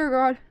 Oh dear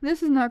God.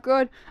 This is not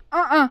good.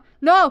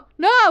 No.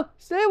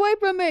 Stay away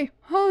from me.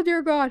 Oh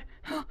dear God.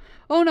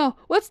 Oh no.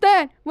 What's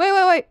that?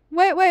 Wait.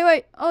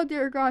 Oh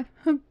dear God.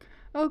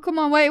 Oh, come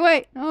on.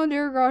 Wait. Oh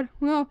dear God.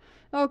 No.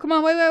 Oh, come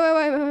on. Wait.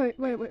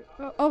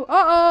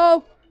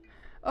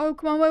 Oh,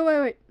 come on.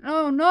 Wait.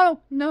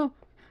 No.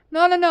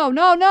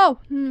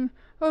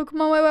 Oh,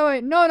 come on.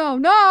 Wait.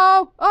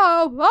 No.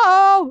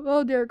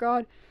 Oh dear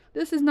God.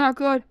 This is not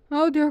good.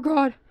 Oh dear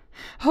God.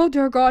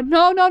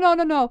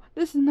 No.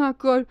 This is not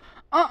good.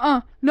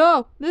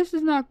 No. This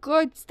is not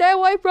good. Stay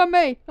away from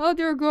me. Oh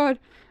dear God.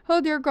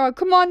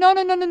 Come on. No.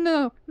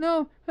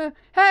 No.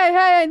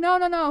 Hey.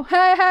 No.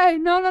 Hey.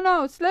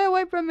 No. Stay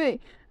away from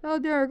me. Oh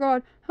dear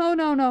God. Oh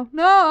no.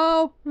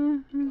 No.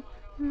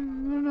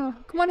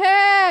 Come on.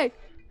 Hey.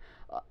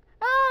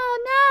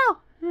 Oh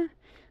no!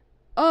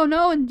 Oh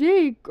no,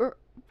 indeed,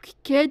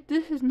 kid.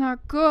 This is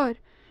not good.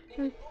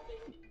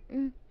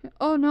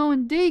 Oh no,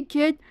 indeed,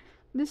 kid.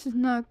 This is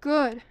not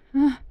good.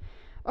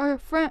 My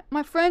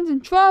friend's in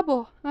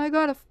trouble. I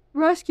gotta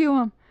rescue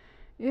him.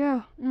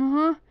 Yeah.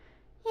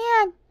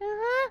 Yeah.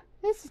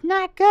 This is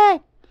not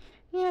good.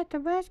 You have to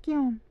rescue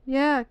him.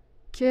 Yeah,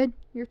 kid.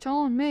 You're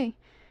telling me.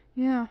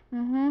 Yeah.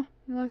 You're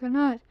like a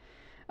nut.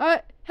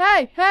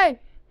 Hey.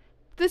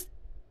 This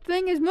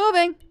thing is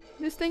moving.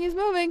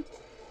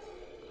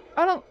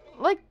 I don't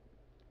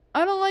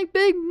like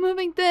big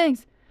moving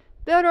things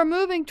that are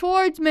moving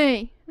towards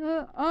me.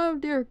 Oh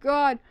dear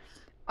God.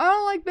 I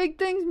don't like big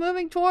things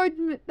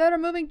that are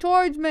moving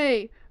towards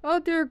me. Oh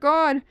dear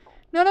God.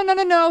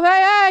 No.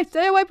 Hey,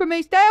 stay away from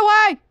me. Stay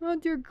away. Oh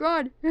dear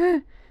God.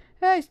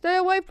 Hey, stay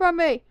away from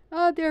me.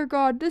 Oh dear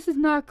God. This is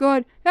not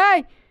good.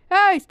 Hey,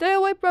 stay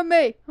away from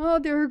me. Oh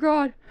dear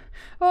God.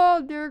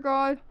 I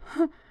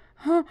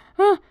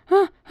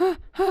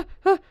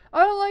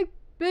don't like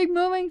big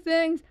moving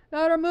things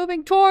that are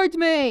moving towards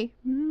me.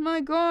 My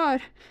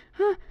God.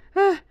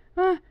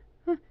 I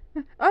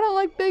don't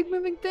like big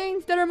moving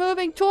things that are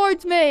moving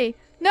towards me.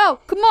 No,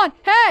 come on.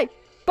 Hey,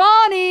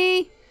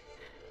 Bonnie.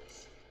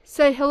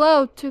 Say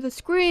hello to the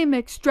Scream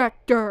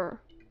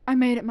Extractor. I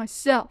made it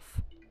myself.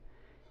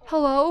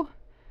 Hello.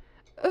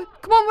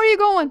 Come on, where are you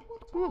going?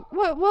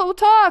 We'll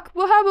talk.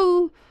 We'll have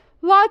a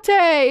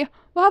latte.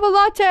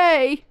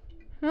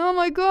 Oh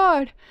my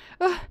God.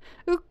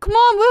 Come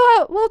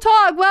on, we'll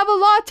talk. We'll have a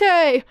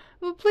latte.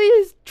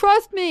 Please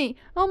trust me.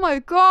 Oh my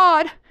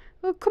God.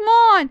 Come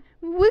on.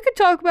 We could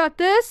talk about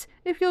this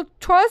if you'll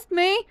trust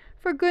me.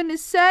 For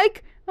goodness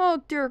sake.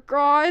 Oh dear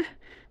God.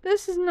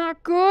 This is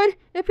not good.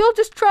 If you'll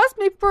just trust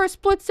me for a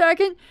split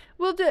second,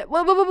 we'll just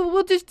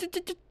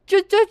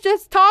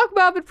talk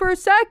about it for a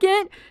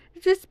second.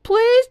 Just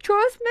please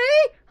trust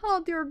me.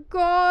 Oh dear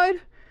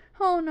God.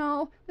 Oh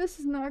no, this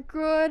is not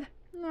good.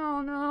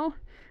 Oh no.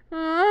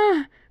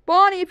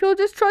 Bonnie, if you'll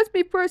just trust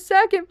me for a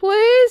second,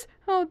 please.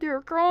 Oh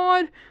dear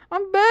God,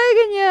 I'm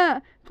begging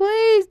you.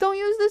 Please, don't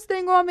use this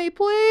thing on me,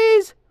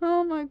 please.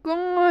 Oh my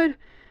God.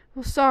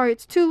 Well, sorry,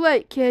 it's too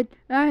late, kid.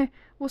 Sorry,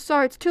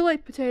 it's too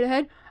late, Potato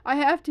Head. I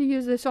have to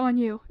use this on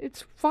you.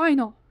 It's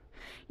final.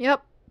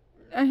 Yep,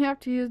 I have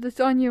to use this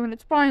on you, and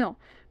it's final.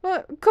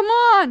 But come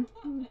on,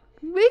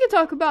 we can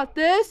talk about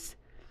this.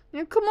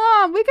 Yeah, come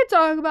on, we can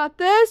talk about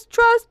this.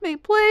 Trust me,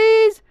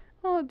 please.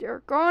 Oh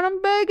dear God, I'm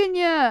begging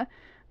you.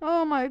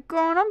 Oh my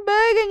God, I'm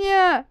begging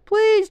you.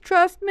 Please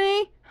trust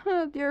me.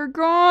 Oh dear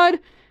God,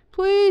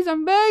 please,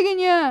 I'm begging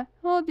you.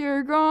 Oh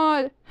dear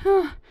God.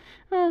 Oh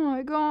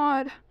my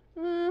God.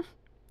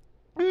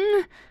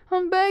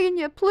 I'm begging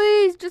you,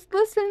 please, just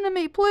listen to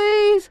me,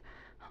 please.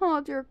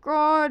 Oh dear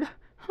God.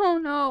 Oh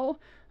no,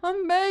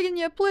 I'm begging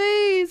you,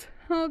 please.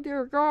 Oh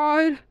dear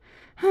God.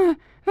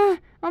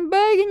 I'm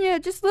begging you,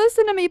 just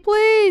listen to me,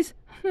 please.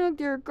 Oh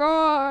dear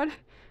God.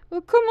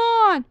 Well, come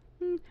on.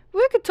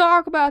 We could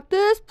talk about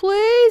this,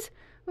 please.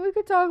 We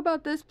could talk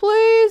about this,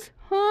 please.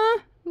 Huh?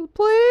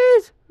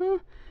 Please?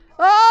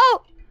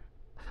 Oh!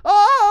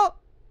 Oh!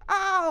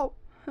 Ow!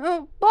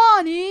 Oh,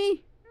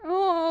 Bonnie!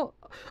 Oh!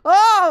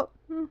 Oh!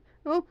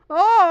 Oh!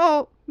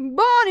 Oh!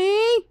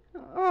 Bonnie!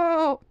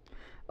 Oh!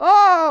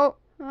 Oh!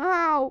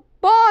 Ow!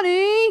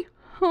 Bonnie!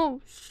 Oh,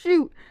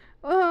 shoot!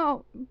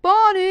 Oh,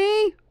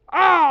 Bonnie!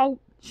 Ow!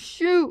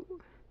 Shoot!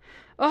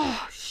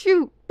 Oh,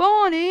 shoot!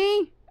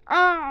 Bonnie!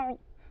 Ow!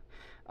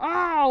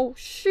 Ow!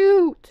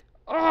 Shoot!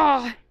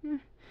 Oh!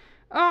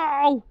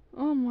 Ow!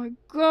 Oh my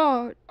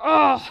God!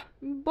 Oh!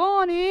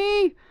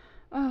 Bonnie!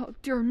 Oh,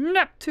 dear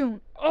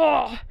Neptune!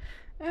 Oh!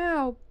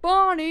 Ow!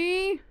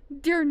 Bonnie!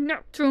 Dear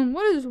Neptune,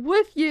 what is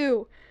with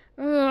you?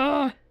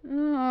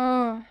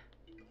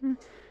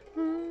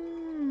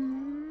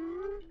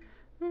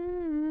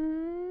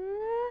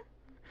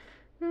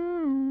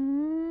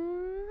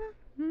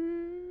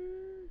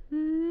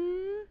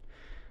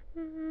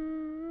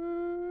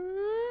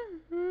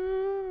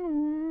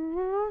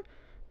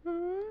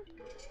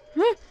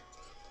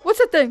 What's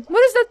that thing?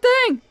 What is that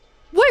thing?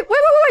 Wait!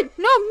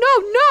 No!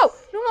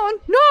 Come on,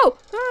 no!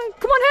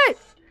 Come on, hey!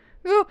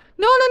 No!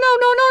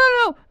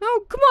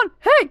 Come on,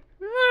 hey!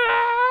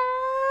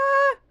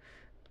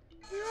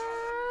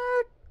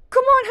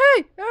 Come on, hey!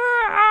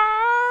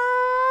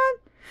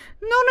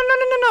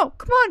 No!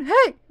 Come on,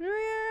 hey!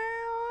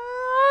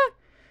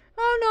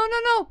 Oh,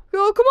 no!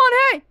 Oh, come on,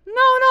 hey!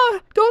 No!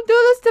 Don't do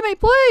this to me,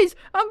 please!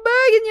 I'm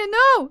begging you,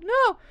 no!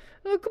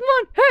 Come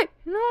on, hey!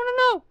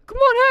 No! Come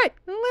on, hey!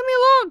 Leave me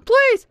alone,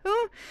 please!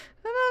 No!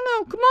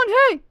 Come on,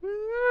 hey!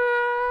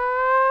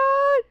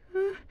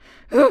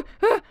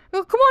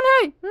 Come on,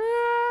 hey!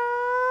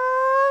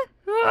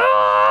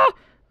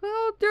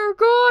 Oh, dear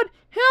God!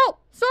 Help!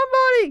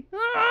 Somebody!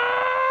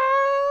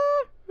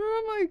 Oh,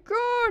 my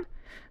God!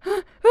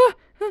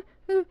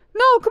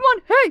 No, come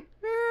on, hey!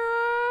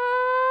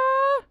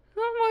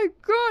 Oh, my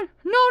God!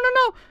 No!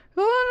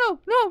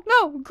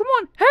 Come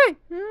on, hey!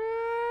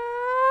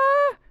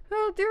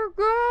 Oh, dear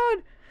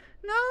God!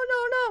 No!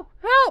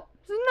 Help!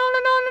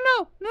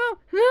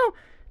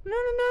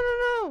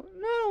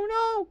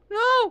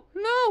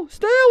 No!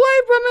 Stay away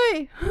from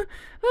me!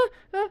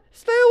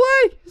 Stay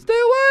away!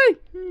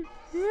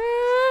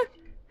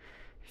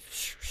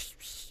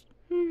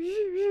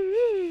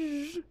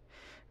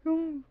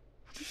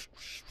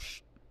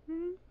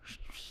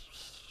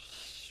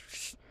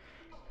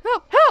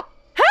 Help! Huh?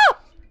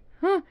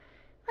 Well,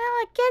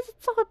 I guess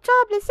it's our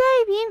job to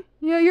save you.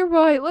 Yeah, you're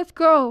right. Let's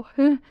go.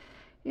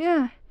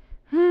 Yeah.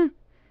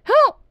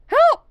 Help!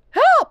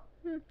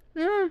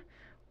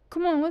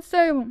 Come on, let's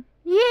save him.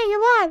 Yeah, you're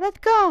right. Let's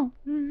go.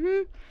 Don't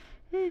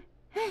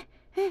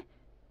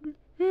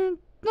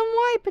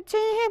worry, Potato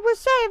Head. We're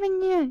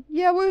saving you.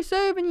 Yeah, we're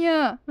saving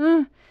you.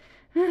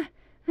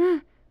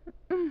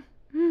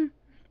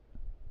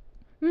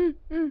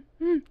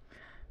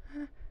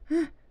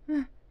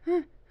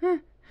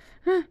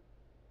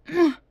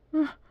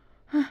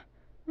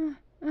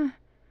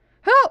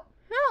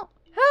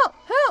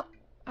 Help!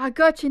 I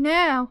got you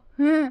now.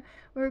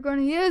 We're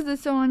gonna use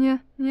this on you.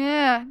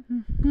 Yeah.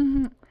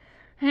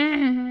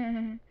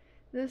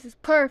 This is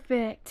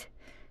perfect.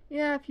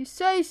 Yeah, if you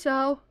say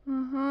so.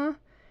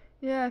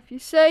 Yeah, if you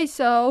say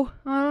so.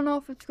 I don't know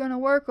if it's gonna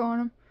work on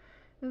him.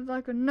 It's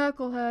like a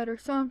knucklehead or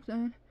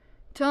something.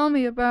 Tell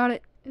me about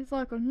it. It's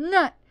like a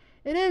nut.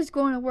 It is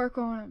going to work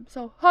on him.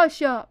 So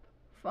hush up.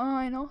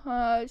 Final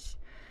hush.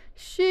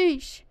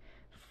 Sheesh.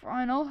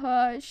 Final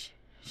hush.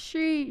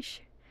 Sheesh.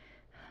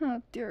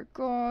 Oh, dear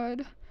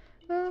God.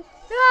 Oh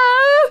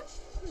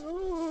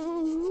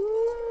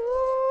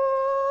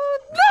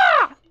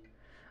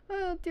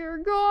dear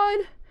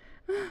God.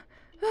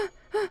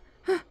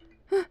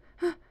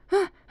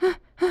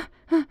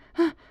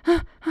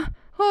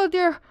 Oh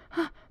dear.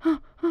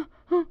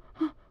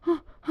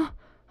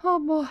 Oh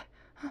boy.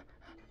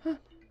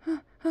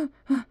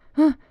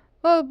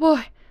 Oh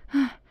boy.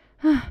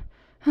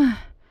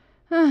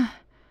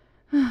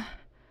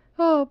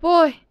 Oh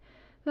boy.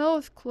 That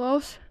was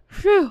close.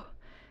 Phew.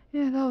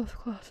 Yeah, that was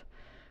close.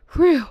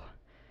 Phew.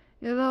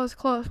 Yeah, that was a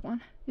close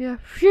one. Yeah,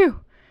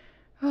 phew.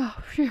 Oh,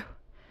 phew.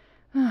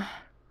 Oh,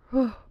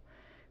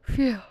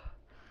 phew.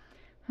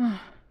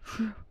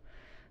 Phew.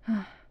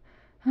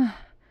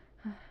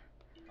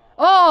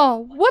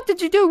 Oh, what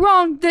did you do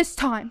wrong this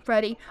time,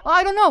 Freddy?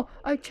 I don't know.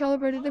 I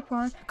calibrated the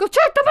prawn. Go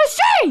check the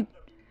machine!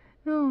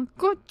 Oh,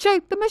 go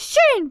check the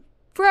machine,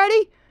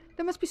 Freddy.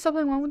 There must be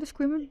something wrong with the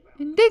screaming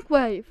in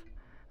Digwave.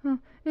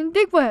 In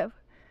Digwave.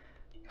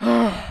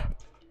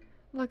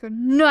 Like a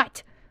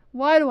nut.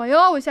 Why do I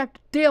always have to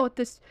deal with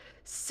this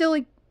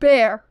silly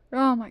bear?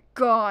 Oh my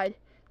god.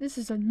 This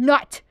is a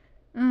nut.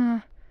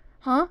 Huh?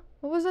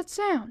 What was that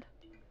sound?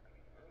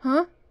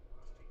 Huh?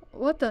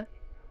 What the?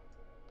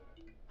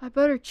 I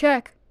better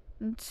check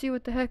and see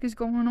what the heck is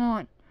going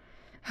on.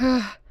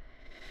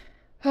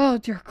 Oh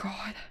dear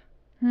god.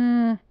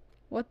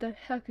 What the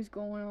heck is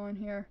going on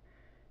here?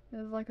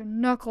 It's like a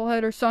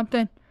knucklehead or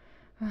something.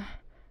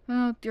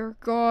 Oh dear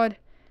god.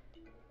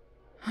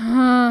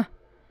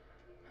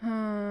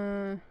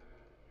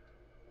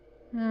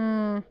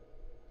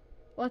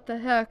 What the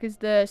heck is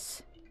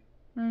this?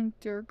 Oh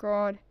dear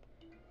god.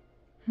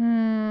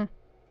 Huh?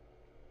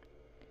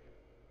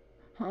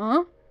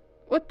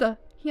 What the?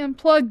 He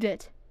unplugged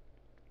it.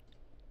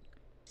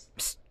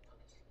 Psst.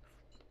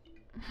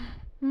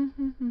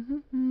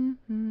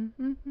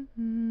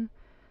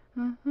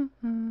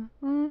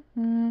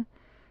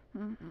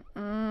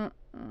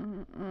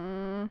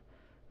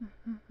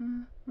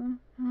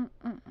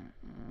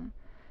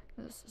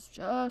 This is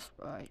just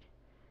right.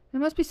 There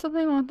must be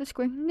something wrong with the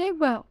screen.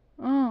 Well.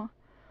 Oh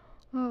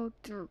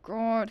dear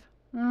god.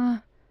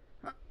 Oh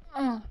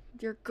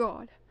dear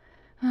god.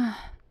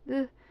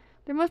 There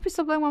must be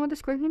something wrong with the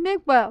screen.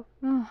 Well.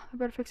 I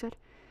better fix it.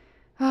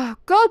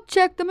 Go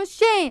check the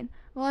machine.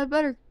 Well, I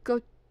better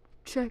go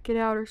check it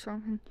out or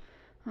something.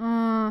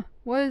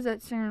 What is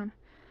that sound?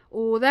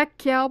 Oh, that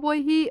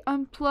cowboy, he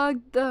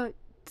unplugged the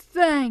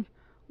thing.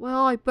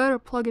 Well, I better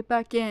plug it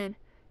back in.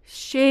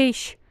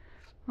 Sheesh.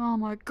 Oh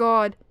my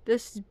god,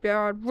 this is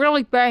bad.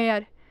 Really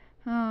bad.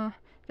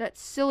 That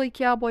silly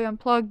cowboy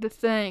unplugged the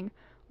thing.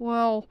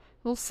 Well,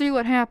 we'll see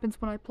what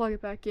happens when I plug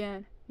it back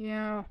in.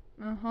 Yeah,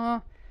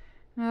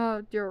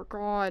 Oh dear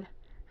god.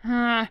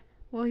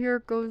 Well, here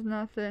goes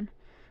nothing.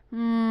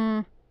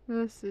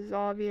 This is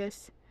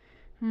obvious.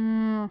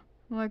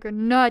 Like a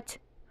nut.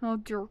 Oh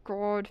dear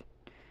god.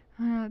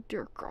 Oh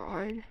dear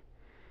god.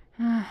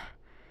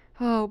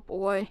 Oh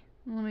boy.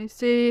 Let me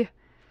see.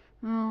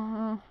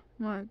 Oh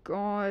my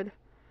god.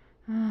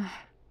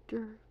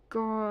 Dear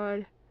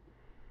god.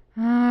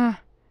 Oh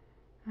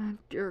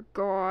dear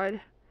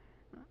god.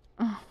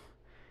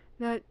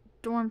 That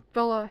darn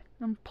fella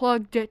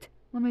unplugged it.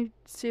 Let me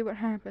see what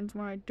happens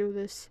when I do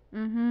this.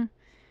 Psst.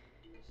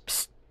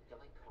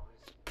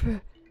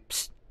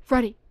 Psst.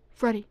 Freddy.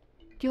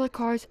 Do you like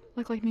cars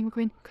like Lightning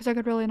McQueen? Because I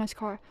got a really nice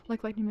car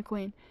like Lightning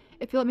McQueen.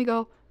 If you let me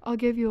go, I'll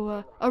give you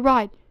a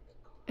ride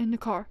in the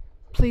car.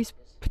 Please,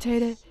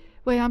 Potato.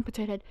 Wait, I'm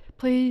Potato Head.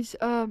 Please,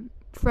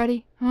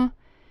 Freddy, huh?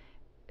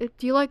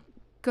 Do you like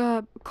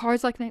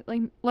cars like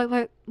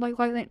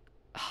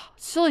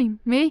silly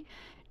me?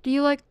 Do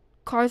you like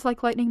cars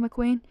like Lightning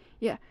McQueen?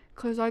 Yeah,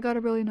 cause I got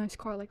a really nice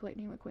car like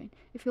Lightning McQueen.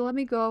 If you let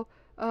me go,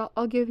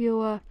 I'll give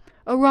you a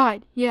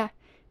ride. Yeah,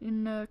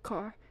 in the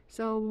car.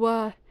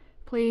 So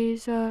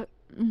please,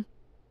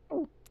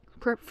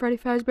 Freddy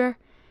Fazbear.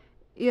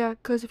 Yeah,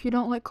 cause if you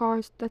don't like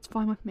cars, that's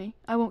fine with me.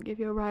 I won't give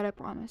you a ride, I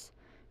promise.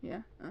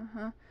 Yeah,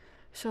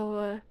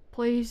 So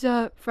please,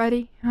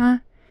 Freddy, huh?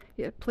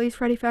 Yeah, please,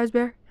 Freddy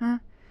Fazbear, huh?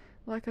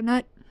 Like a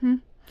nut,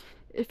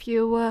 If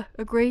you,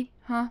 agree,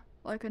 huh?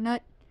 Like a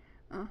nut,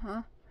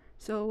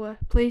 So,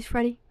 please,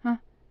 Freddy, huh?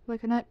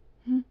 Like a nut,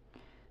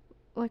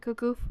 Like a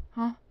goof,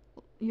 huh?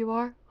 You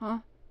are, huh?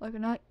 Like a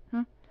nut,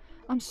 huh?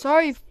 I'm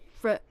sorry,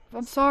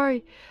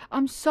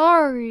 I'm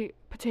sorry,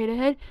 Potato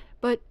Head,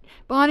 but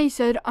Bonnie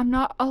said I'm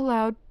not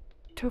allowed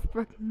to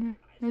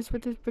fraternize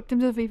with the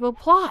victims of evil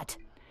plot.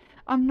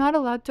 I'm not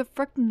allowed to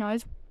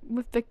fraternize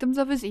with victims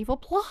of his evil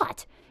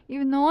plot,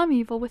 even though I'm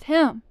evil with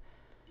him.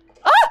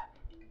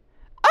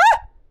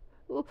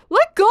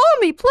 Let go of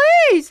me,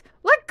 please!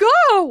 Let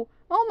go!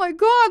 Oh my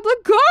god,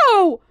 let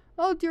go!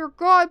 Oh dear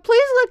god,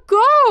 please let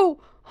go!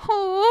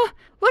 Oh,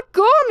 let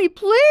go of me,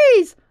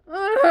 please!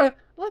 Let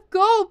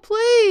go,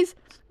 please!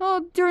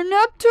 Oh dear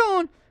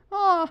Neptune!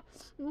 Oh,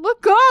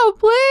 let go,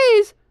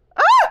 please!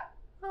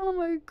 Oh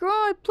my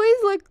god,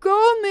 please let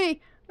go of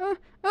me! Let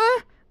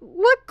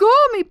go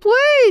of me,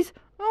 please!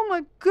 Oh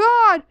my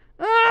god!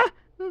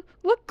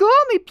 Let go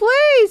of me,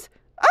 please!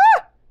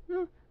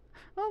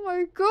 Oh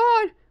my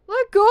god!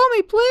 Let go of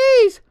me,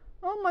 please!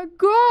 Oh my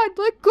god!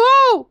 Let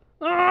go!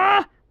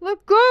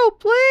 Let go,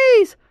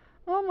 please!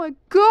 Oh my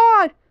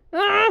god!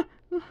 Let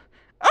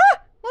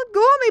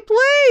go of me,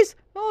 please!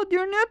 Oh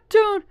dear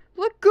Neptune!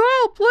 Let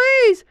go,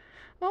 please!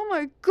 Oh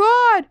my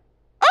god!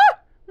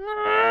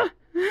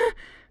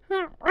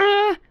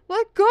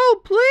 Let go,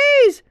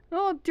 please!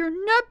 Oh dear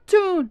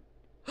Neptune!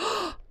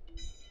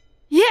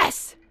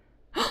 Yes!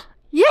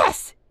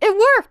 Yes! It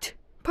worked!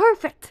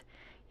 Perfect!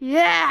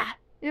 Yeah!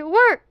 It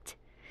worked!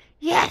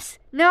 Yes!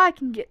 Now I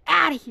can get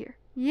out of here.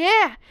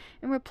 Yeah!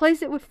 And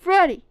replace it with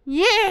Freddy.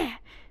 Yeah!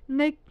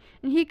 And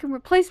he can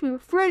replace me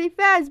with Freddy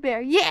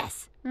Fazbear.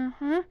 Yes!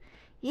 Uh-huh.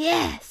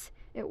 Yes!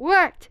 It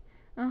worked.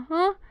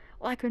 Uh-huh.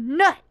 Like a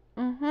nut.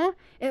 Uh-huh.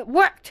 It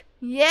worked.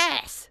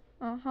 Yes!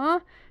 Uh-huh.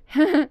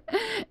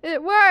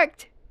 It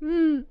worked.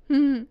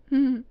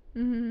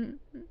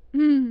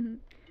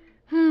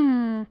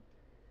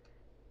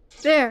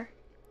 There.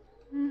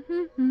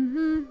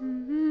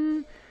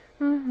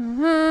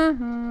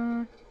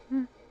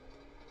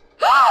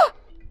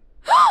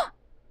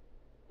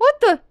 What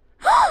the?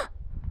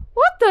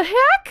 What the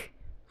heck?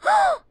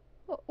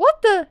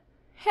 What the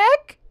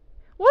heck?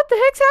 What the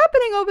heck's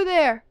happening over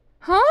there?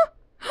 Huh?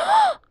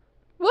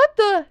 What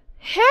the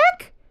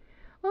heck?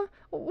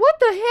 What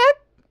the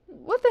heck?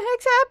 What the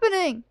heck's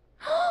happening?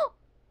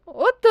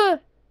 What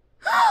the?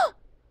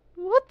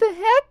 What the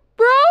heck,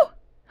 bro?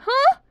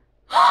 Huh?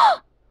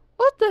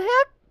 What the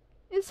heck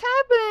is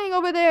happening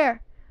over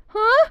there?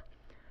 Huh?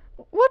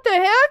 What the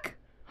heck?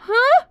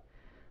 Huh?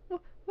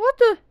 What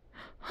the?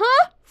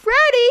 Huh?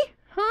 Freddy?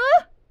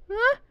 Huh?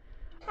 Huh?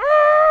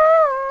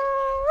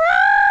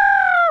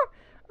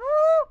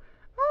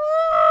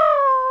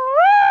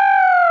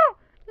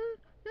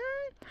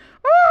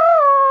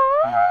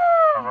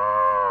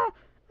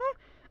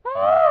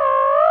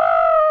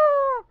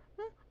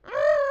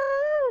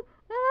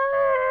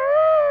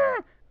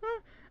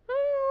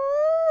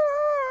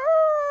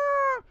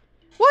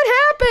 What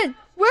happened?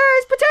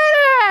 Where's Potato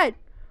Head?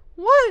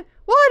 What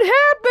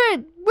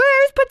happened?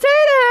 Where's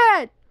Potato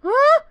Head?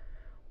 Huh?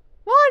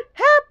 What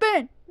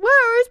happened?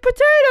 Where is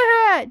Potato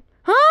Head?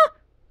 Huh?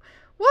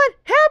 What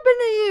happened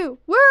to you?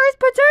 Where is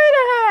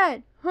Potato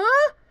Head?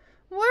 Huh?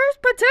 Where's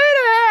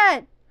Potato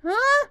Head?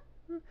 Huh?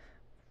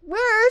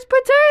 Where is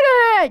Potato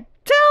Head?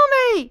 Tell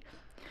me!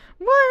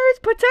 Where is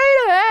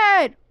Potato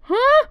Head?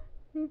 Huh?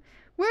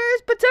 Where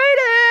is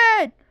Potato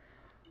Head?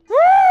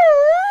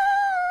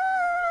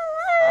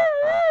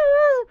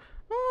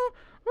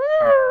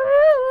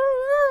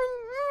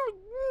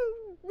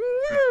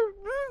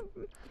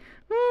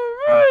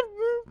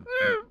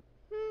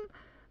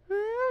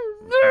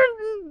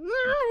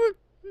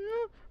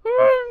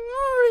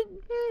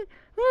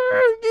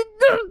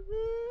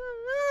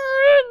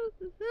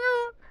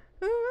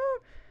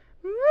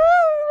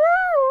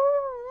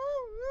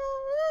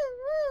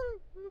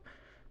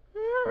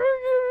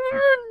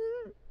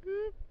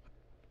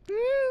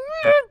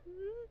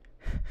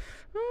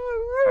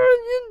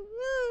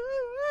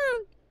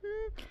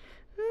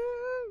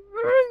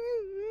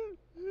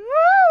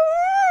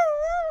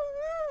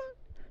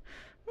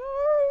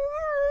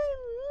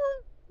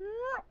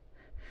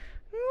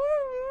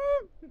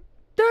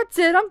 That's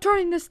it, I'm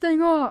turning this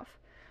thing off.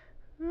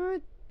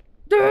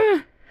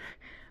 Turn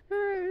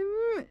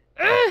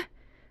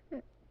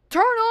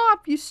off,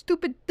 you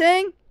stupid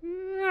thing.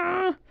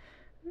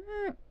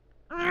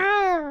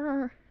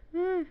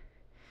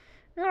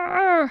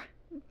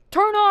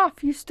 Turn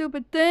off, you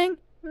stupid thing.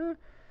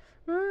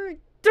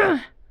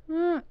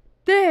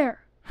 There.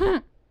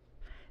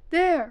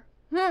 There.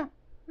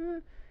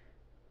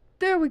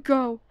 There we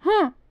go.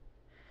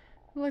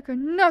 Like a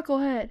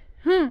knucklehead.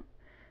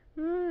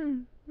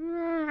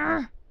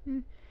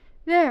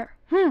 There.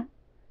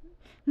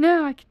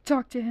 Now I can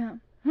talk to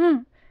him.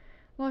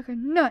 Like a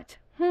nut.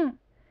 Where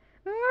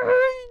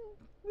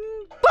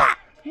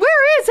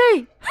is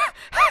he?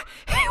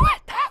 He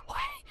went that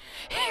way.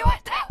 He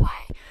went that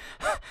way.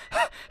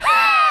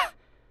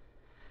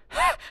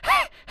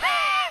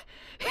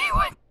 He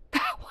went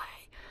that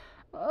way.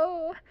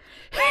 Oh,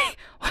 he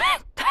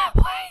went that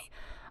way.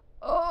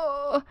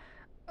 Oh,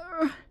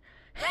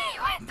 he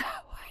went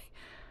that way.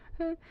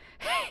 He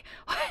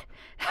went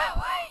that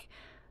way.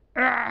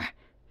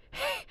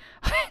 He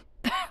went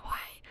that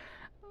way.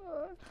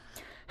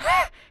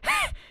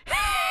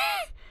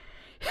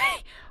 He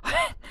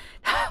went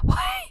that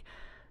way.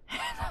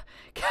 And the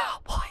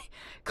cowboy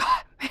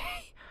got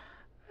me.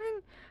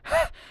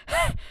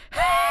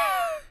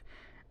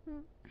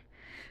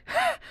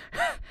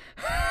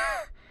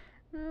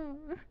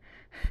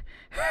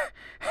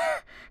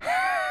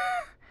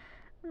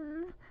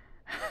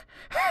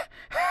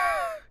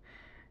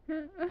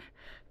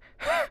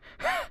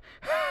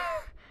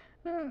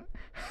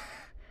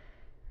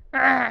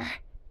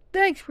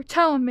 Thanks for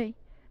telling me.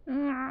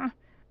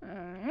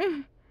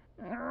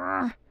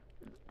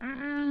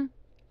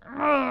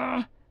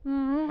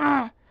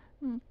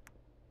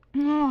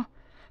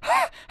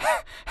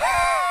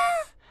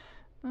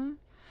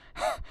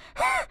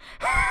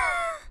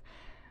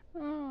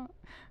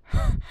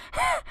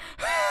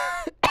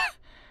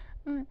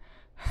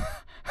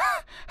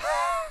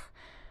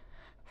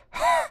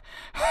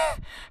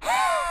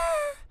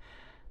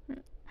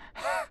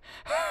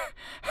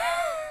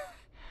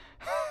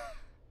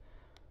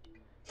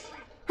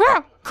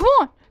 Come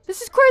on!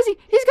 This is crazy!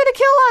 He's gonna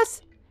kill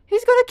us!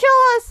 He's gonna kill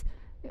us!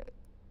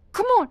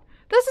 Come on!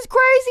 This is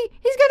crazy!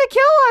 He's gonna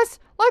kill us!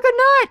 Like a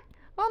nut!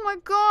 Oh my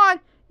god!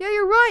 Yeah,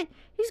 you're right!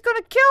 He's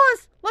gonna kill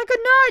us! Like a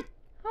nut!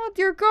 Oh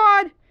dear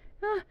god!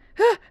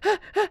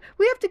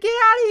 We have to get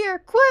out of here!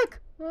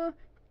 Quick!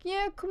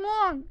 Yeah, come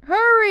on.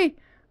 Hurry.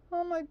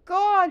 Oh my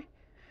God.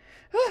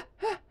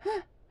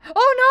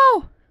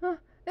 Oh no.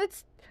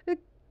 It's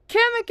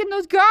Kamek and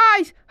those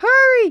guys.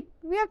 Hurry.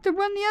 We have to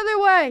run the other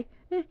way.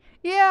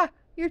 Yeah,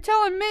 you're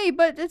telling me,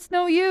 but it's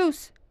no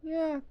use.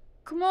 Yeah,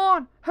 come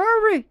on.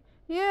 Hurry.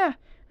 Yeah.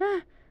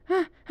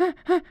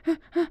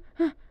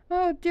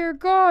 Oh dear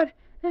God.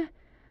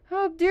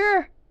 Oh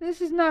dear.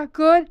 This is not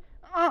good.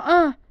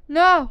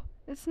 No,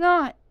 it's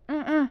not.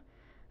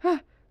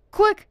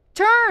 Quick,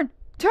 turn.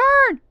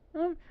 Turn.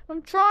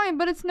 I'm trying,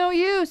 but it's no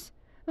use.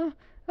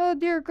 Oh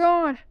dear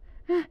God.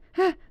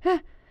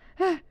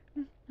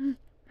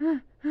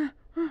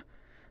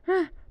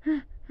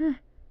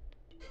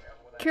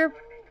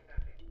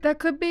 That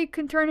could be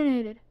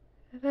contaminated.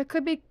 That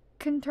could be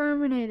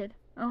contaminated.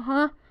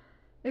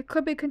 It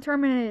could be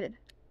contaminated.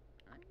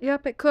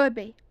 Yep, it could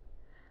be.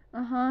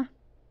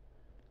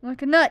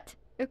 Like a nut.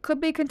 It could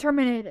be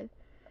contaminated.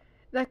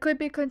 That could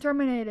be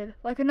contaminated.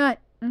 Like a nut.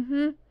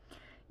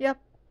 Yep.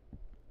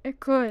 It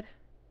could.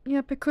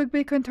 Yep, it could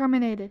be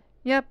contaminated.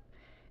 Yep.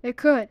 It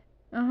could.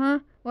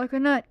 Like a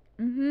nut.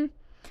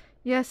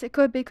 Yes, it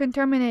could be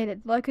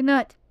contaminated. Like a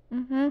nut.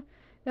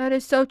 That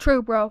is so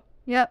true, bro.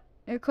 Yep.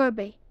 It could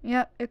be.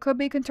 Yep. It could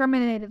be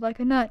contaminated. Like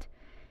a nut.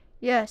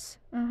 Yes.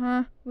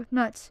 With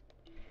nuts.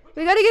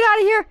 We gotta get out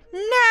of here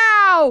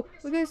now!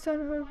 We gotta start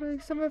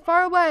somewhere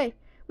far away.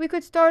 We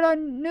could start our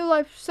new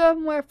life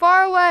somewhere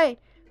far away.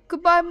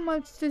 Goodbye,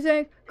 Mr.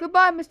 Zink.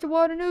 Goodbye, Mr.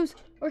 Water News.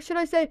 Or should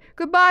I say,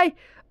 goodbye,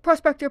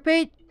 Prospector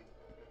Pete.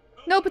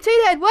 No,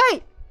 Potato Head,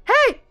 wait!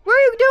 Hey, where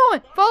are you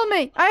doing? Follow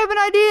me. I have an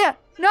idea.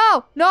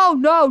 No.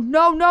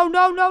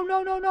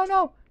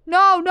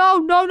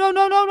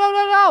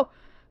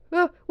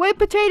 Wait,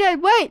 Potato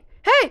Head, wait.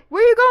 Hey,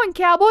 where are you going,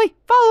 cowboy?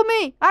 Follow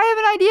me. I have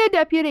an idea,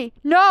 deputy.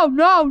 No.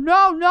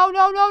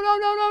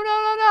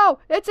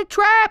 It's a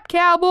trap,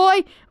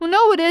 cowboy. Well,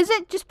 no, it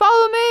isn't. Just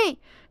follow me.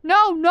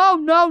 No. No,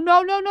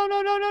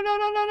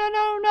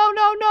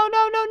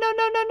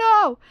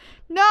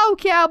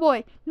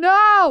 cowboy.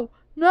 No.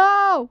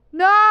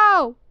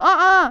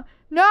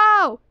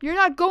 No. You're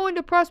not going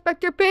to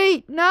Prospector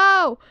Pete.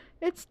 No.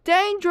 It's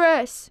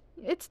dangerous.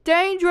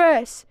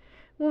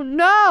 Well,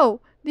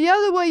 no. The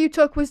other way you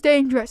took was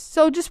dangerous.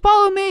 So just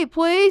follow me,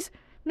 please.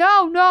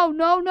 No. No.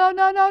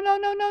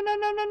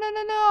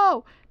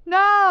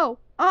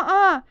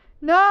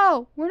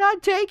 We're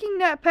not taking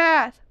that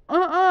path.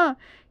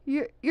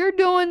 You're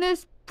doing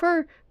this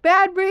for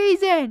bad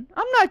reason.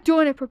 I'm not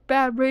doing it for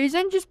bad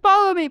reason. Just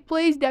follow me,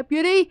 please,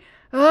 deputy.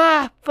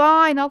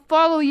 Fine. I'll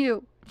follow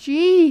you.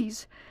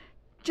 Jeez.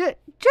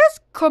 Just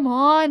come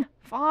on.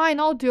 Fine,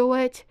 I'll do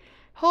it.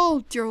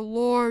 Oh, dear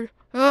Lord.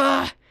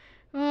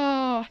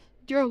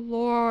 Dear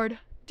Lord,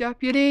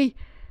 deputy.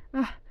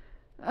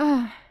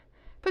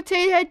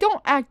 Potato Head,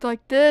 don't act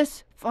like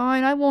this.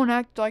 Fine, I won't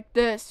act like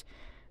this.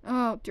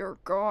 Oh, dear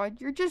God,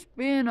 you're just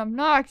being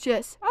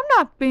obnoxious. I'm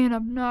not being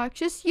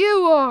obnoxious.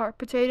 You are,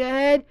 Potato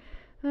Head.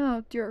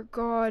 Oh, dear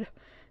God.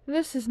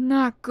 This is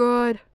not good.